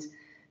attend.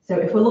 So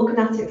if we're looking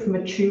at it from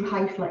a true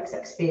HyFlex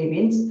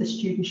experience, the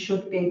students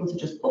should be able to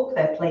just book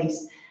their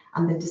place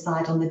and then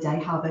decide on the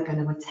day how they're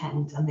going to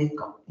attend, and they've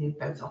got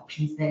both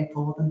options there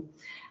for them.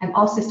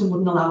 Our system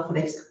wouldn't allow for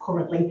this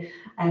currently,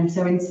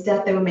 so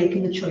instead they were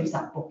making the choice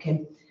at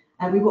booking.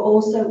 We were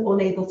also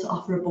unable to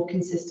offer a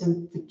booking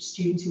system for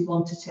students who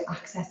wanted to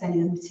access any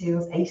of the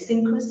materials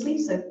asynchronously,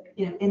 so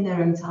in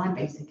their own time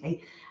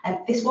basically.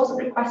 This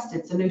wasn't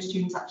requested, so no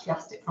students actually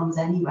asked it from us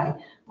anyway,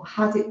 but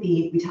had it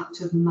been, we'd have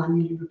to have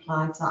manually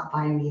replied to that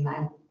via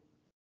email.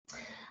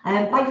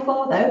 By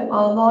far though,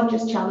 our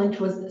largest challenge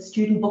was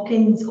student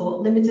bookings, or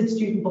limited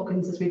student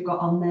bookings as we've got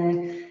on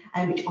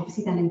there, which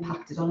obviously then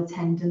impacted on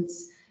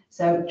attendance.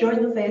 So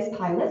during the first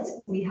pilot,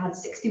 we had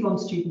 61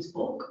 students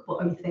book, but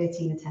only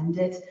 13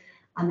 attended.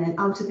 And then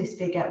out of this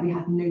figure, we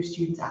had no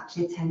students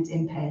actually attend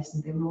in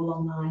person, they were all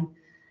online.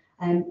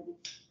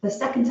 The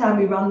second time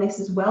we ran this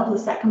as well, the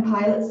second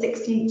pilot,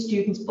 60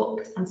 students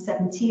booked and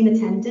 17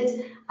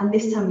 attended. And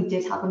this time we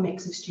did have a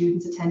mix of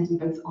students attending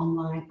both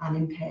online and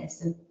in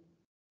person.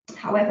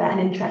 However,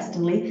 and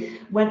interestingly,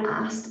 when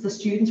asked, the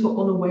students were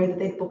unaware that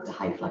they'd booked a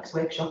HyFlex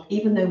workshop,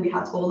 even though we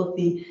had all of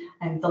the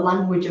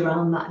language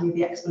around that and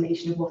the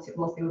explanation of what it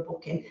was they were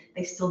booking.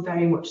 They still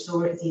very much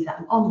saw it as either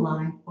an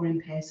online or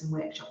in-person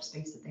workshop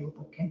space that they were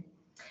booking.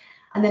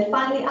 And then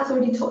finally, as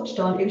already touched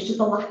on, it was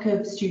just a lack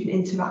of student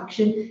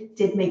interaction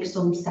did make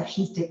some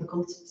sessions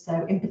difficult.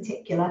 So in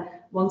particular,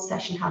 one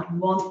session had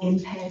one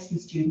in-person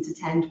student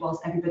attend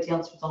whilst everybody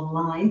else was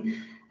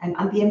online.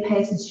 And the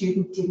in-person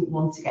student didn't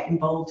want to get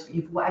involved for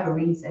whatever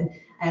reason,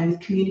 with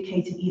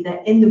communicating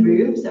either in the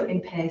room, so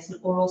in person,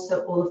 or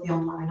also all of the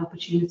online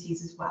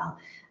opportunities as well,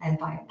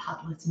 via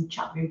Padlet and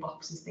chat room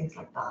boxes, things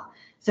like that.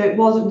 So it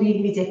was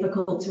really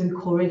difficult to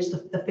encourage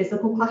the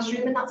physical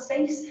classroom in that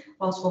space,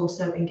 whilst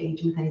also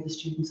engaging with any of the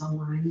students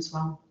online as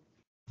well.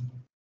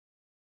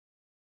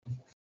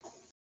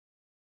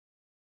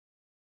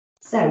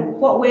 So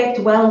what worked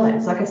well then?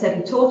 So like I said,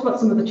 we talked about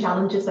some of the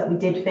challenges that we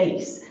did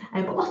face,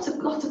 but lots of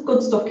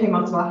good stuff came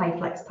out of our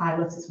HyFlex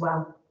pilot as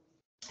well.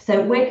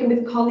 So working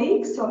with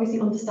colleagues to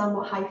obviously understand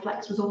what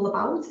HyFlex was all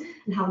about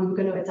and how we were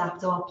going to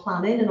adapt our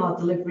planning and our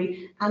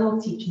delivery and our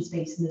teaching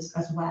spaces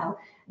as well.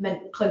 It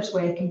meant close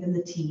working within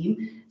the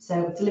team.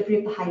 So delivery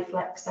of the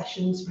HyFlex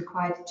sessions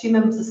required 2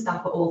 members of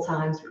staff at all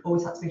times. We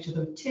always had to make sure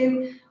there were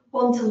 2,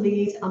 one to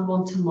lead and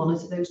one to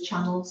monitor those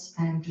channels,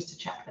 just to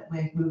check that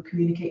we were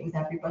communicating with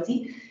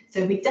everybody.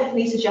 So we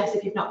definitely suggest,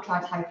 if you've not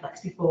tried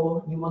HyFlex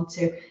before and you want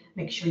to,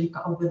 make sure you've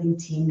got a willing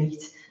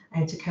teammate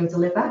to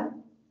co-deliver.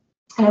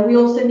 We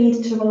also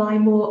need to rely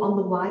more on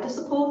the wider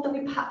support than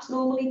we perhaps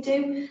normally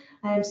do.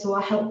 So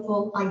our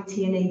helpful IT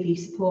and AV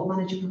support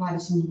manager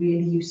provided some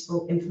really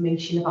useful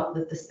information about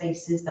the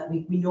spaces that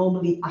we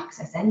normally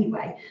access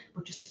anyway,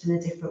 but just in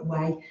a different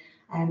way.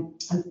 And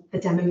the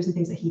demos and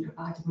things that he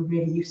provided were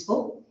really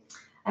useful.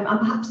 And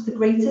perhaps the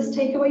greatest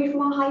takeaway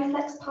from our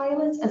HyFlex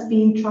pilot has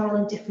been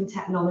trialling different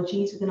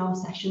technologies within our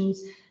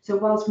sessions. So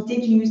whilst we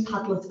did use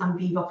Padlet and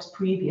Vvox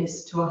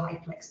previous to our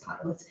HyFlex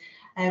pilot,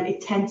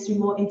 it tends to be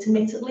more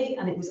intermittently,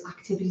 and it was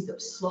activities that were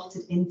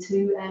slotted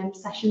into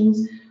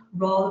sessions.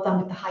 rather than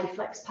with the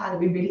HyFlex pilot,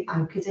 we really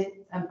anchored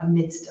it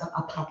amidst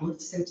a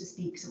Padlet, so to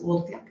speak. So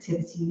all of the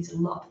activities, a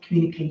lot of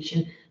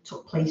communication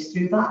took place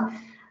through that.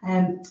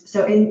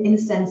 So in a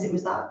sense, it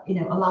was that, you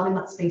know, allowing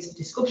that space for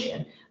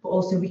discussion, but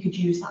also we could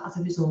use that as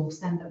a resource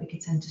then that we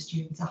could send to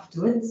students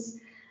afterwards.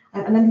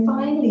 And then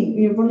finally,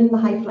 you know, running the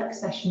HyFlex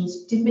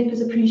sessions did make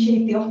us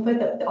appreciate the offer,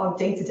 that our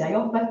day-to-day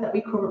offer that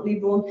we currently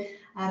run.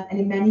 And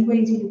in many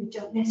ways, you know, we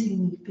don't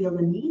necessarily feel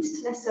the need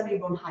to necessarily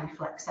run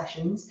HyFlex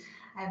sessions.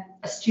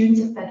 As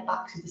students have fed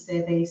back to the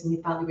surveys and the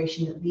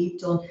evaluation that we've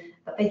done,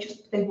 that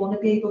they want to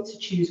be able to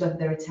choose whether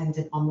they're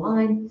attending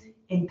online,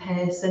 in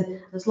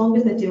person. As long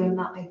as they're doing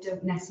that, they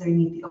don't necessarily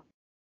need the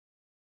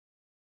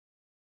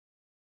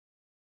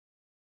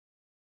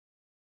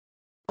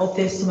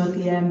there's some of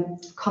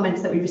the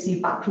comments that we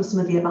received back from some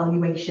of the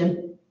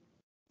evaluation.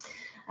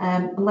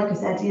 And like I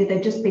said, you know,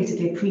 they're just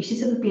basically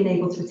appreciative of being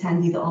able to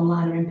attend either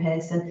online or in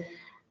person.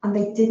 And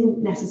they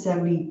didn't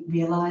necessarily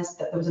realise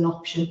that there was an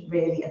option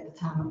really at the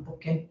time of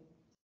booking.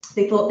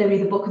 They thought they were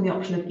either booking the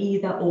option of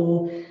either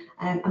or,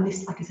 and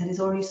this, like I said,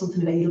 is already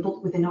something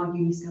available within our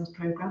UniSkills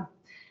programme.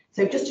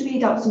 So just to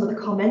read out some of the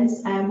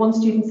comments, one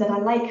student said, "I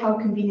like how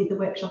convenient the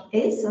workshop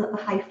is and that the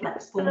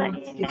HyFlex format."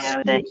 Let you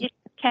know that your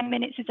 10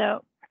 minutes is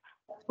up.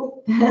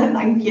 Oh,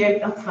 thank you,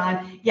 that's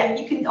fine. Yeah,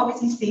 you can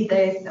obviously see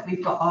there that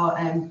we've got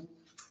our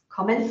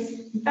comments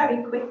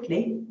very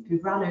quickly.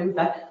 We've ran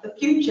over the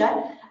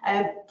future.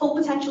 Full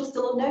potential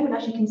still unknown,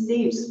 as you can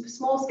see. It's a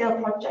small scale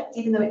project,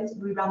 even though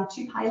we ran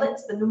 2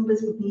 pilots, the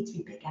numbers would need to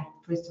be bigger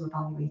for us to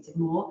evaluate it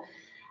more.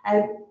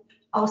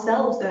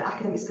 Ourselves, the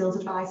academic skills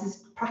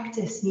advisors,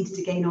 practice needs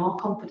to gain our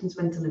confidence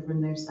when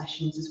delivering those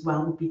sessions as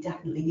well, would be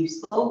definitely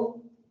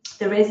useful.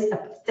 There is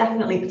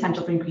definitely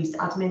potential for increased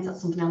admin.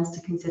 That's something else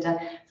to consider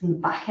from the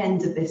back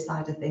end of this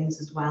side of things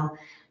as well.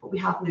 But we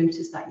have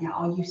noticed that, yeah,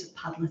 our use of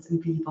Padlet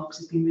and VBox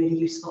has been really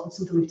useful and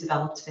something we've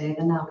developed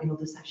further now in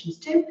other sessions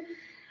too.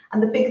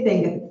 And the big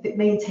thing, the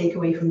main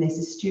takeaway from this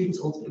is students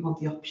ultimately want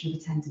the option of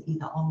attending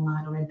either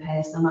online or in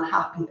person, and they're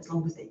happy as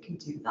long as they can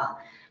do that.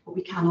 But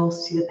we can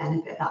also see the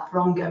benefit of that for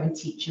ongoing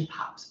teaching,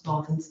 perhaps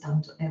rather than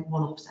standard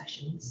one-off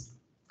sessions.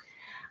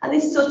 And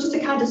this is just to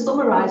kind of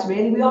summarise,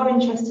 really. We are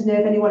interested to know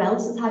if anyone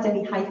else has had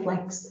any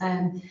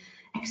HyFlex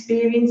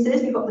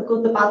experiences. We've got the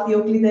good, the bad, the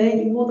ugly there.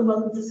 You're more than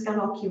welcome to scan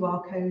our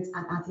QR codes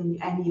and add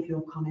in any of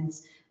your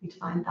comments. We'd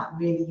find that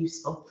really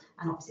useful.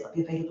 And obviously it'll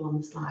be available on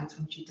the slides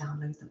once you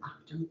download them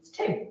afterwards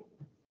too.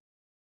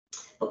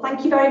 But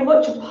thank you very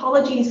much.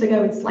 Apologies for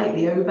going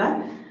slightly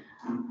over.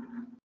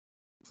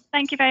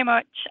 Thank you very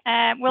much.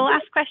 We'll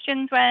ask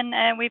questions when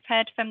we've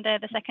heard from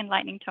the second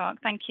lightning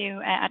talk. Thank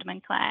you, Adam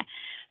and Claire.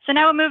 So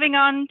now we're moving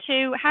on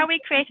to how we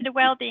created a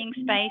wellbeing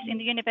space in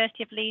the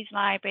University of Leeds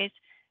Libraries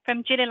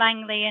from Gilly,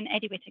 Langley and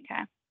Eddie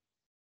Whitaker.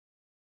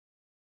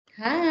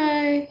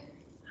 Hi.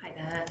 Hi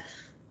there.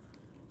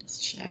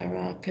 Just share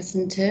our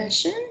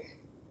presentation.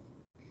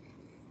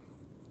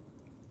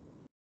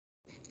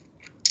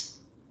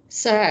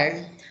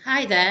 So,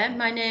 hi there,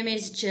 my name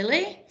is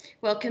Gilly.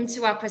 Welcome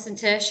to our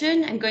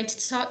presentation. I'm going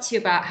to talk to you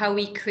about how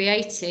we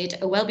created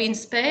a wellbeing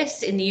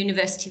space in the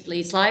University of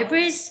Leeds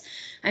Libraries.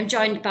 I'm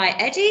joined by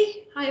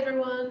Eddie. Hi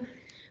everyone.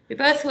 We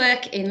both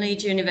work in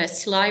Leeds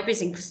University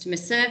Libraries in customer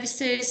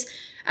services,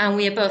 and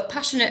we are both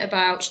passionate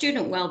about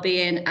student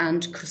wellbeing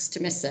and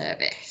customer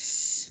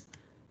service.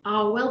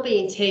 Our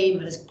wellbeing team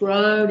has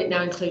grown. It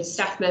now includes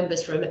staff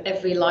members from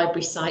every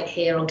library site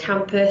here on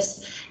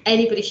campus.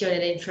 Anybody showing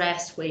an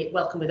interest, we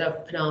welcome with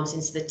open arms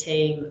into the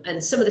team.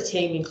 And some of the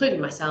team,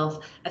 including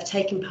myself, have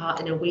taken part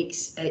in a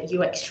week's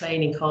UX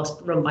training course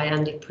run by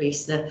Andy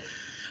Priestner.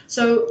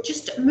 So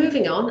just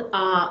moving on,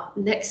 our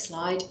next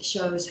slide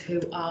shows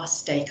who our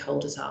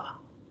stakeholders are.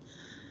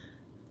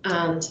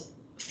 And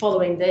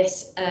following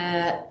this,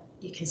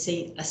 you can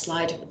see a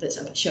slide that's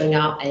showing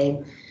our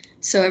aim.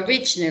 So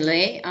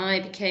originally,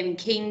 I became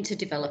keen to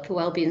develop a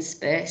wellbeing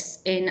space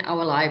in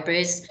our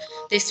libraries.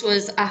 This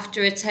was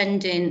after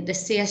attending the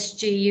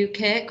CSG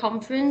UK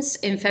conference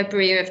in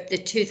February of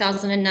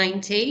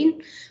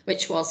 2019,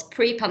 which was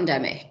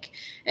pre-pandemic.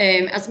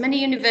 As many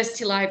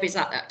university libraries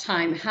at that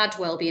time had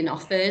wellbeing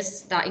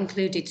offers that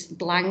included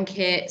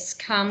blankets,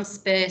 calm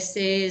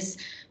spaces,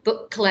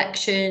 book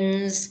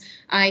collections.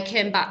 I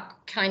came back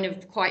kind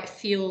of quite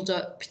fueled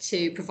up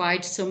to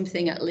provide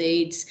something at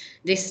Leeds.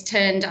 This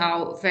turned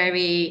out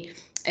very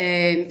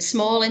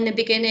small in the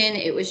beginning.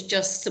 It was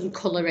just some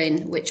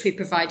colouring, which we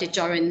provided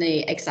during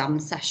the exam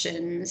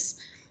sessions.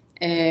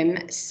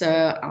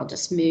 So I'll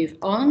just move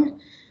on.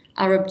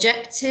 Our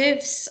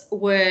objectives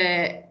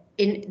were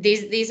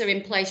these are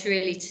in place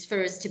really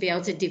for us to be able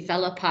to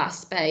develop our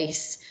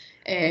space.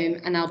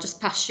 And I'll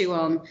just pass you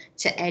on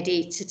to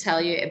Eddie to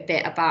tell you a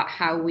bit about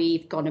how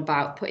we've gone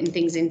about putting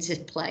things into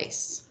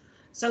place.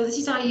 So this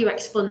is our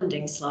UX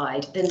funding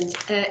slide, and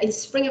in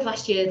spring of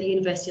last year, the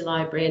University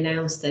Library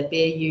announced there'd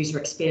be a user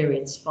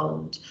experience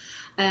fund.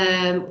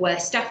 where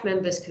staff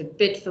members could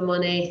bid for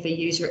money for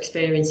user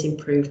experience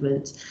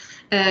improvement.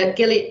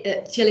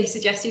 Gilly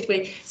suggested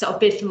we sort of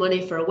bid for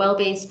money for a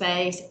wellbeing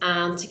space,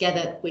 and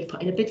together we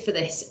put in a bid for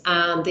this.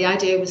 And the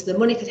idea was the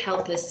money could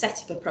help us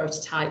set up a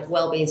prototype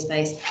wellbeing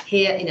space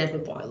here in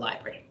Edward Boyle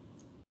Library.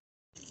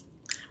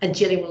 And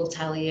Gilly will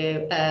tell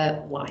you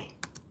why.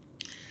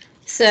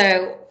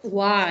 So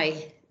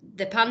why?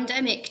 The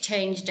pandemic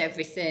changed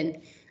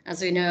everything.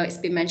 As we know, it's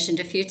been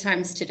mentioned a few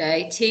times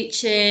today.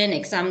 Teaching,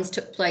 exams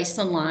took place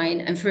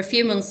online, and for a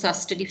few months our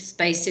study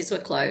spaces were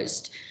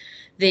closed.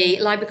 The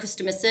library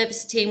customer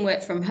service team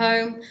worked from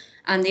home,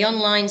 and the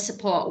online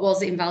support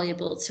was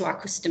invaluable to our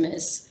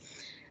customers.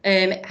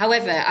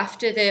 However,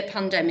 after the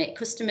pandemic,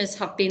 customers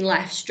have been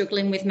left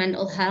struggling with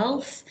mental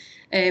health.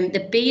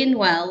 The Being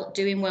Well,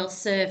 Doing Well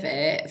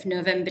survey of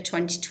November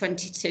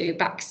 2022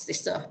 backs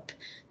this up.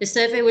 The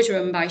survey was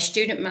run by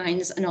Student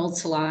Minds and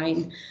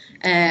Olson.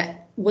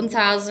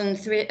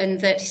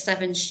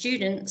 1,037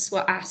 students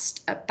were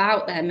asked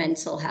about their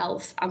mental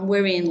health, and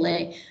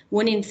worryingly,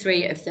 1 in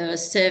 3 of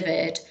those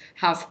surveyed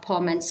have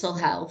poor mental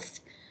health.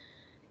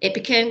 It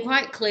became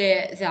quite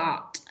clear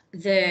that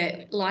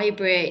the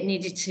library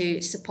needed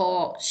to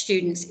support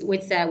students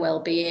with their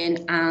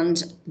well-being,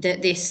 and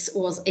that this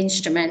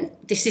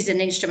is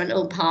an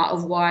instrumental part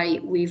of why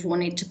we've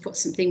wanted to put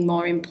something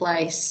more in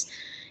place.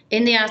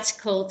 In the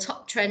article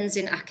Top Trends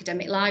in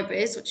Academic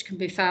Libraries, which can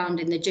be found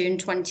in the June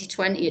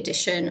 2020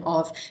 edition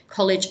of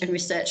College and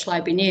Research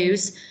Library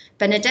News,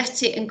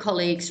 Benedetti and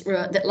colleagues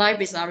wrote that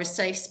libraries are a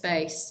safe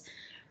space.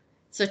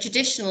 So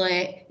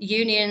traditionally,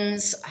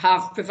 unions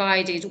have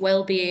provided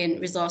wellbeing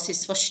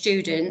resources for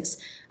students.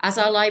 As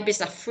our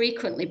libraries are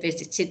frequently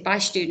visited by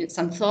students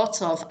and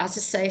thought of as a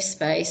safe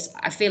space,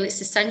 I feel it's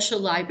essential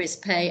libraries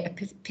play a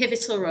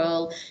pivotal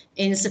role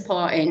in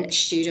supporting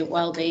student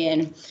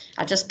wellbeing.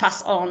 I just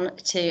pass on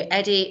to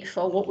Eddie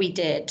for what we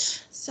did.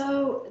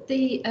 So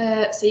you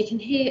can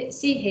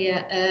see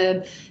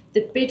here,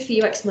 the bid for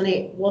UX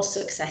money was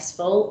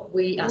successful.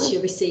 We actually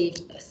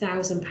received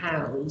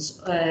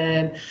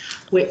 £1,000,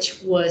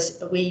 which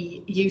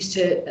we used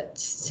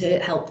to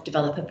help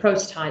develop a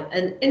prototype.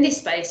 And in this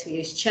space, we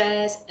used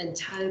chairs and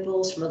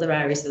tables from other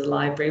areas of the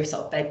library. We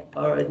sort of begged,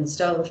 borrowed and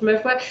stolen from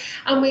everywhere.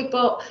 And we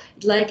bought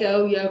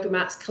Lego, yoga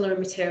mats, colouring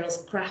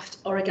materials,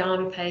 craft,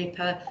 origami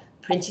paper,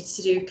 printed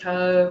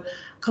Sudoku.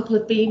 A couple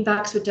of bean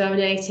bags were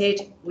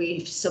donated.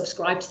 We've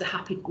subscribed to the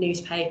Happy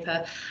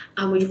newspaper,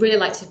 and we'd really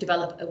like to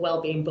develop a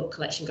wellbeing book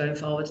collection going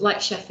forward,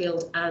 like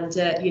Sheffield and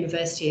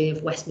University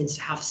of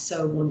Westminster have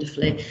so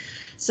wonderfully.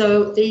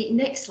 So the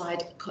next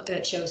slide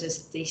shows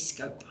us the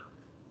scope.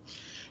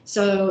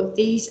 So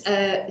these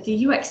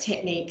the UX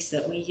techniques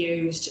that we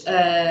used,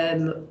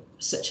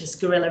 such as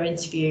guerrilla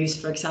interviews,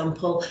 for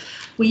example,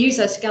 we use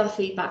those to gather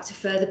feedback to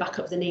further back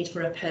up the need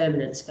for a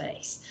permanent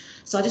space.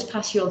 So I'll just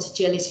pass you on to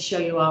Gilly to show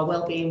you our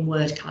wellbeing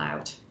word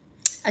cloud.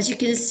 As you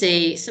can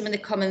see, some of the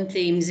common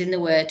themes in the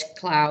word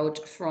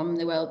cloud from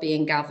the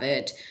wellbeing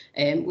gathered,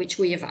 which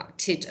we have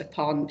acted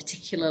upon,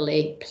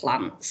 particularly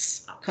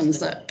plants,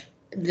 comes up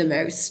the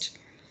most.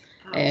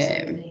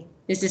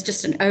 This is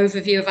just an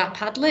overview of our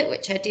Padlet,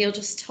 which Eddie will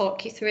just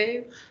talk you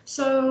through.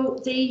 So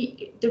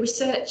the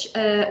research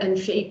and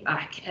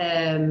feedback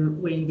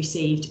we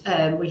received,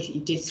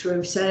 we did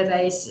through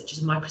surveys such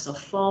as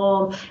Microsoft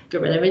Form,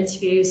 guerrilla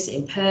interviews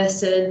in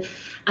person,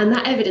 and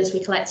that evidence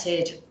we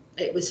collected,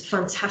 it was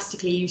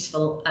fantastically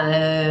useful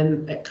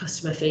at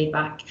customer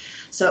feedback.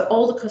 So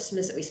all the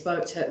customers that we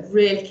spoke to are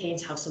really keen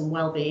to have some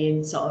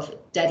wellbeing sort of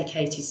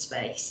dedicated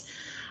space.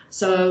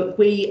 So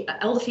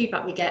all the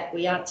feedback we get,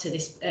 we add to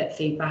this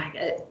feedback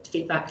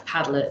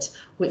Padlet,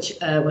 which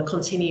we're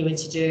continuing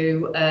to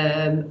do,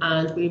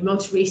 and we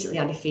most recently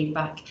added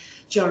feedback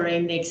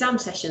during the exam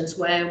sessions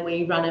when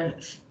we ran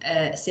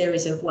a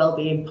series of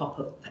wellbeing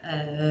pop-up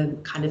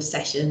kind of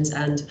sessions,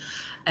 and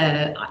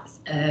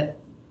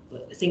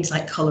things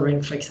like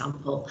colouring, for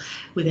example,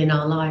 within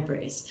our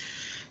libraries.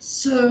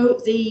 So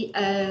the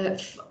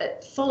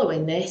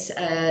following this,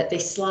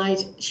 this slide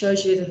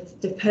shows you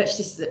the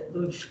purchases that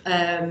we've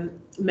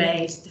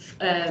made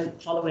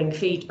following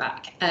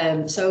feedback.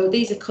 So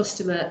these are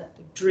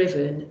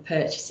customer-driven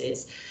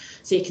purchases.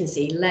 So you can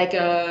see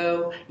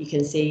Lego, you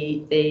can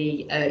see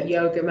the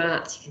yoga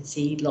mat, you can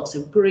see lots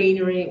of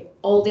greenery.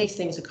 All these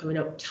things are coming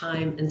up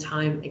time and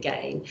time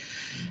again.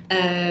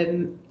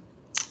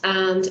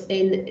 And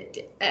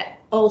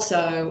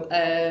also,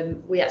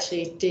 we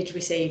actually did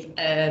receive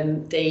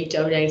the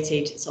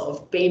donated sort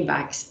of bean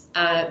bags.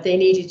 They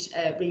needed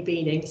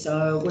rebeaning,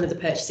 so one of the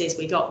purchases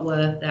we got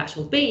were the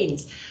actual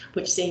beans,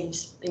 which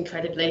seems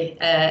incredibly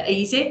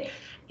easy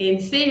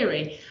in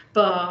theory,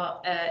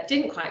 but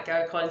didn't quite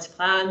go according to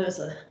plan. There was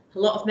a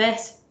lot of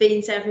mess,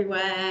 beans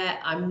everywhere.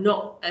 I'm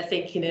not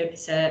thinking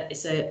it's a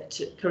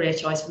career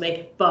choice for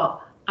me,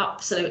 but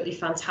absolutely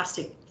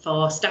fantastic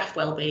for staff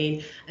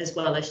wellbeing as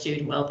well as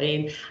student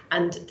wellbeing,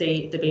 and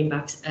the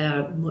beanbags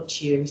are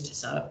much used,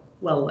 so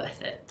well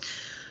worth it.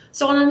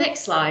 So on our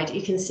next slide,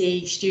 you can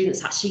see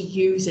students actually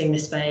using the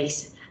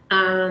space,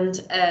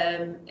 And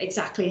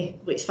exactly,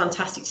 it's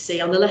fantastic to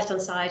see. On the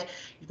left-hand side,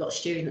 you've got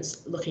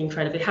students looking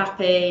incredibly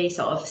happy,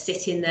 sort of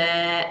sitting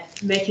there,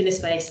 making the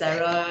space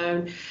their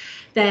own.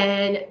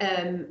 Then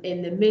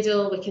in the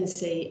middle, we can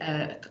see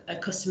a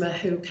customer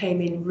who came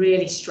in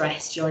really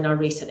stressed during our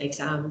recent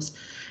exams.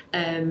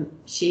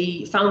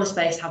 She found the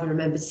space, having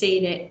remembered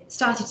seeing it,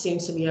 started doing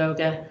some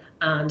yoga,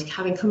 and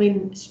having come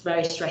in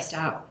very stressed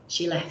out,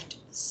 she left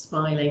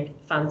smiling,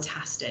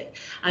 fantastic.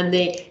 And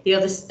the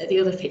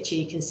other picture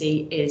you can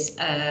see is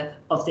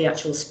of the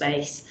actual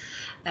space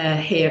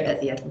here at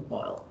the Edward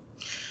Boyle.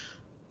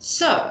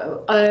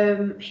 So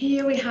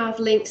here we have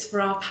links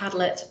for our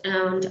Padlet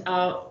and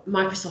our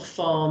Microsoft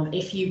form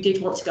if you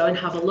did want to go and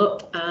have a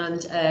look,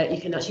 and you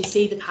can actually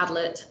see the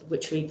Padlet,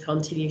 which we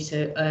continue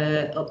to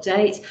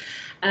update,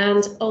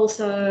 and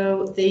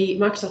also the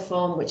Microsoft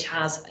form, which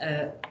has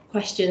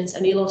questions,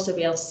 and you'll also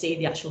be able to see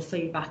the actual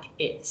feedback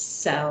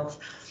itself.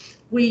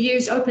 We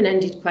use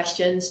open-ended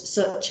questions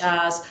such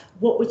as,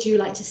 what would you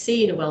like to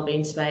see in a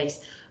wellbeing space?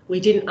 We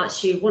didn't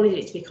actually wanted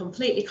it to be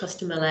completely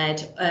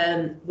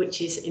customer-led,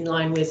 which is in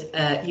line with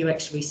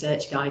UX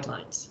research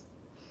guidelines.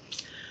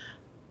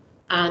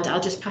 And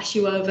I'll just pass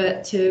you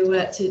over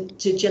to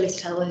Gilly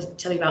to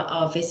tell you about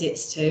our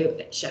visits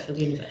to Sheffield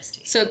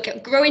University. So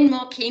growing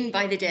more keen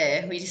by the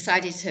day, we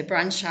decided to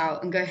branch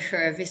out and go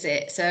for a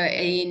visit. So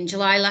in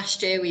July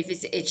last year, we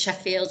visited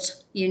Sheffield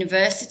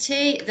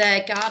University.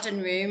 Their garden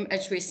room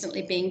has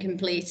recently been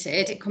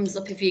completed. It comes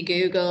up if you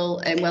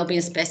Google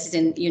wellbeing spaces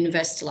in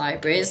University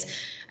Libraries.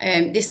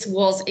 This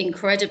was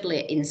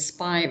incredibly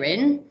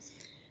inspiring.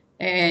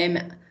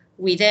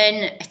 We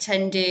then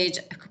attended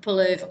a couple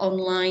of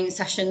online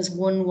sessions.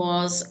 One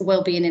was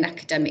wellbeing in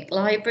academic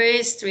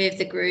libraries. 3 of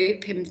the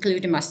group,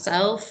 including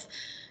myself,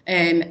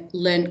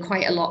 learned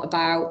quite a lot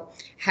about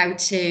how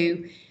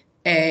to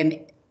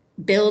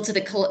build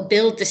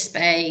the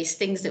space,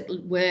 things that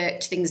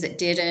worked, things that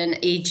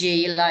didn't,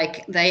 e.g.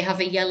 like they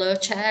have a yellow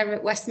chair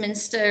at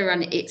Westminster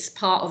and it's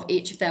part of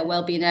each of their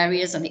wellbeing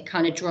areas, and it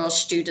kind of draws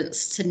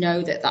students to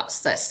know that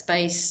that's their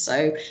space.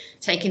 So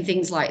taking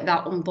things like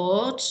that on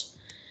board.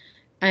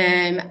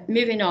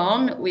 Moving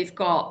on, we've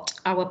got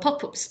our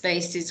pop-up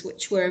spaces,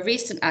 which were a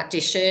recent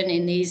addition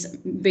in these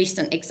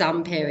recent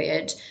exam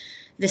period.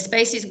 The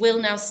spaces will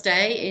now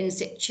stay in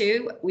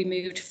situ. We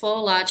moved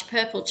 4 large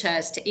purple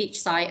chairs to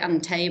each site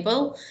and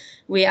table.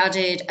 We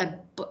added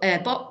a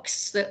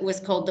box that was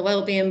called the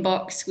Wellbeing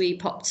Box. We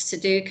popped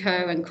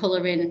Sudoku and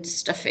colouring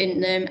stuff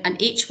in them,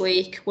 and each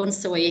week,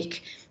 once a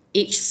week,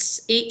 each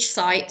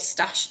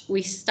site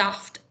we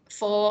staffed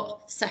 4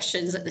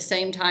 sessions at the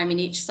same time in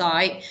each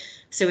site.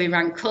 So we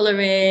ran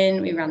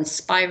colouring, we ran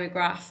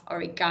spirograph,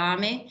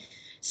 origami.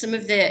 Some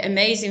of the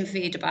amazing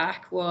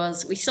feedback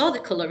was we saw the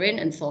colouring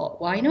and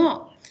thought, why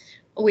not?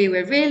 We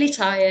were really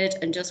tired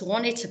and just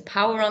wanted to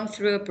power on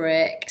through a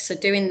break. So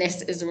doing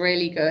this is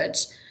really good.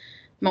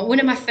 One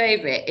of my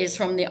favourite is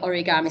from the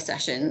origami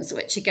sessions,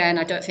 which again,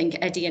 I don't think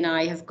Eddie and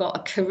I have got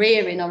a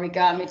career in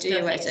origami, do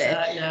you, Eddie?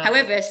 So, no.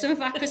 However, some of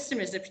our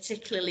customers are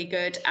particularly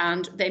good,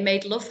 and they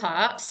made love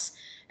hearts.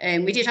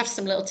 We did have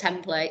some little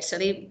templates, so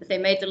they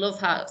made the love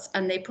hearts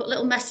and they put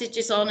little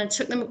messages on and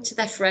took them up to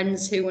their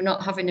friends who were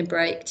not having a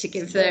break to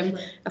give them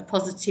a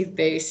positive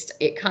boost.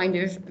 It kind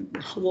of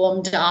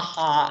warmed our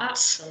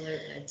hearts.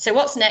 Absolutely. So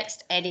what's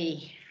next,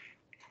 Eddie?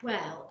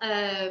 Well,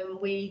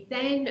 we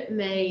then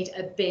made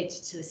a bid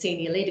to the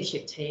senior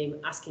leadership team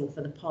asking for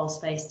the PAW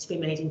space to be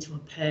made into a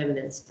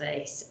permanent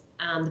space.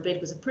 And the bid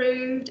was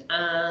approved,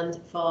 and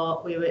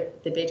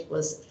the bid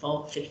was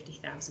for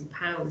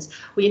 £50,000.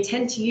 We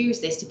intend to use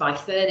this to buy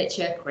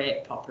furniture,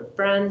 create proper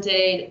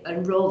branding,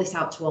 and roll this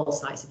out to all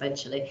sites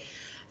eventually.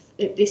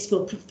 This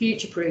will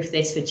future-proof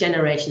this for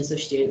generations of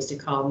students to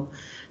come.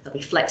 There'll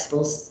be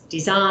flexible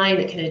design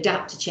that can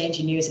adapt to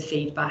changing user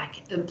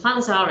feedback, and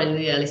plans are in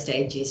the early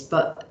stages,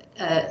 but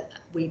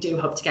we do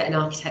hope to get an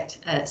architect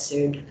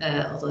soon,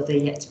 although they're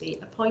yet to be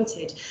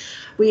appointed.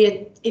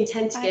 We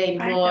intend to gain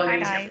more.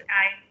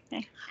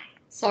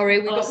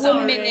 Sorry, we've got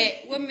 1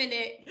 minute. 1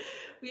 minute.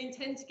 We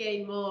intend to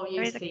gain more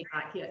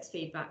UX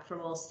feedback from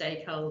all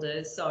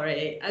stakeholders,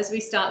 as we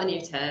start the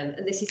new term,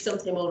 and this is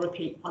something we'll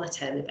repeat on a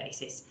termly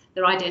basis.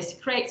 Their idea is to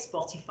create a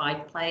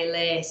Spotify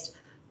playlist,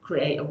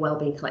 create a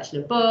wellbeing collection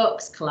of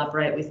books,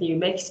 collaborate with new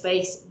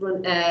makerspace,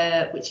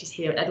 which is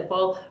here at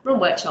Edinburgh, run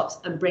workshops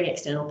and bring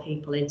external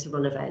people in to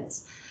run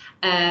events.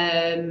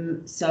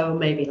 So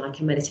maybe like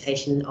a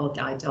meditation or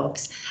guide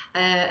dogs,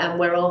 and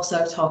we're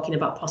also talking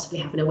about possibly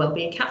having a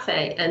wellbeing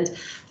cafe. And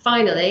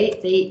finally,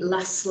 the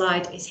last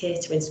slide is here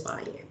to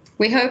inspire you.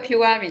 We hope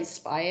you are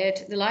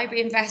inspired. The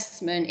library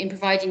investment in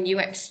providing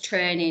UX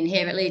training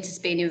here at Leeds has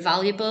been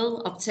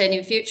invaluable,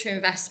 obtaining future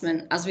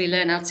investment as we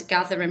learn how to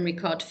gather and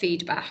record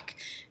feedback.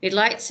 We'd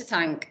like to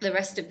thank the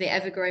rest of the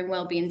ever-growing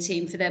wellbeing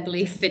team for their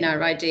belief in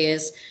our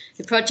ideas.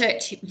 The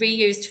project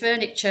reused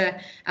furniture,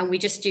 and we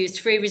just used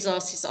free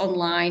resources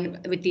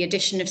online with the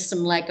addition of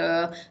some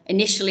Lego,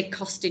 initially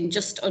costing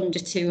just under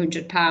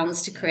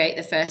 £200 to create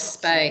the first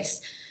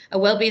space. A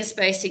wellbeing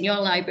space in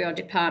your library or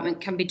department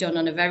can be done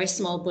on a very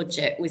small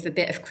budget with a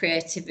bit of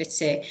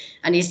creativity,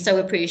 and is so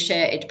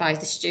appreciated by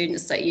the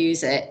students that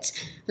use it.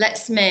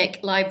 Let's make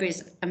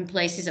libraries and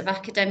places of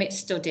academic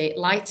study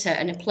lighter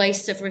and a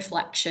place of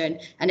reflection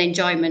and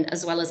enjoyment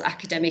as well as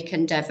academic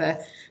endeavour.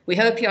 We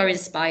hope you're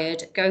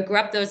inspired. Go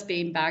grab those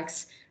bean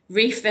bags,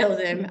 refill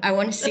them. I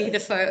want to see the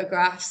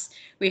photographs.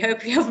 We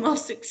hope you have more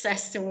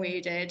success than we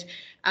did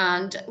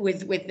and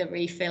with the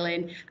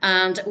refilling.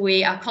 And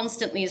we are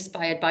constantly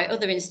inspired by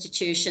other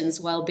institutions'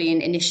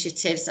 wellbeing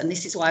initiatives, and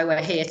this is why we're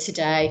here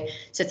today.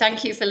 So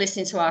thank you for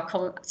listening to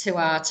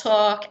our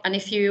talk. And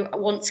if you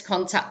want to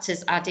contact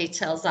us, our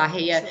details are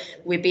here.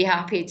 We'd be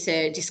happy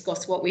to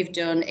discuss what we've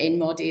done in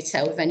more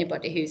detail with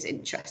anybody who's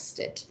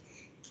interested.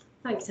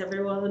 Thanks,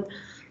 everyone.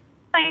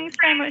 Thanks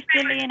very much,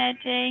 Gilly and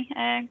Eddie.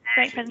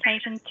 Great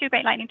presentation, 2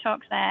 great lightning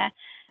talks there.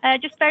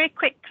 Just very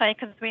quickly,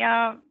 because we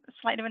are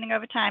slightly running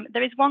over time,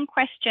 there is one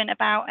question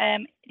about,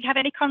 do you have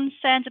any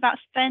concerns about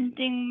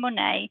spending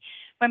money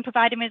when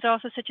providing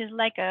resources such as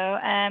Lego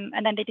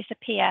and then they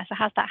disappear? So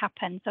has that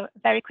happened? So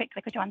very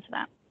quickly, could you answer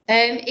that?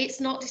 It's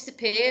not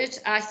disappeared.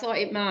 I thought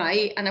it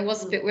might, and I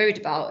was a bit worried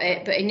about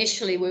it, but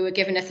initially we were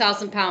given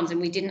 £1,000 and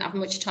we didn't have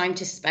much time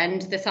to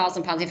spend the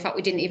 £1,000. In fact,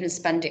 we didn't even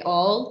spend it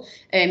all.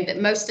 But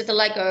most of the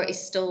Lego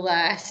is still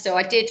there. So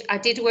I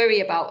did worry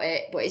about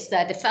it, but it's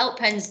there. The felt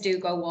pens do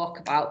go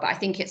walkabout, but I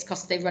think it's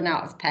because they run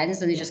out of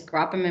pens and they just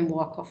grab them and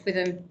walk off with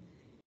them.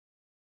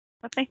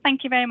 Lovely,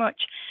 thank you very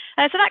much.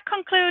 So that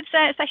concludes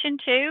session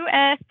 2.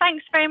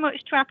 Thanks very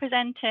much to our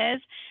presenters.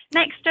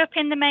 Next up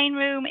in the main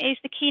room is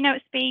the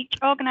keynote speech,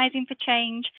 Organising for Change,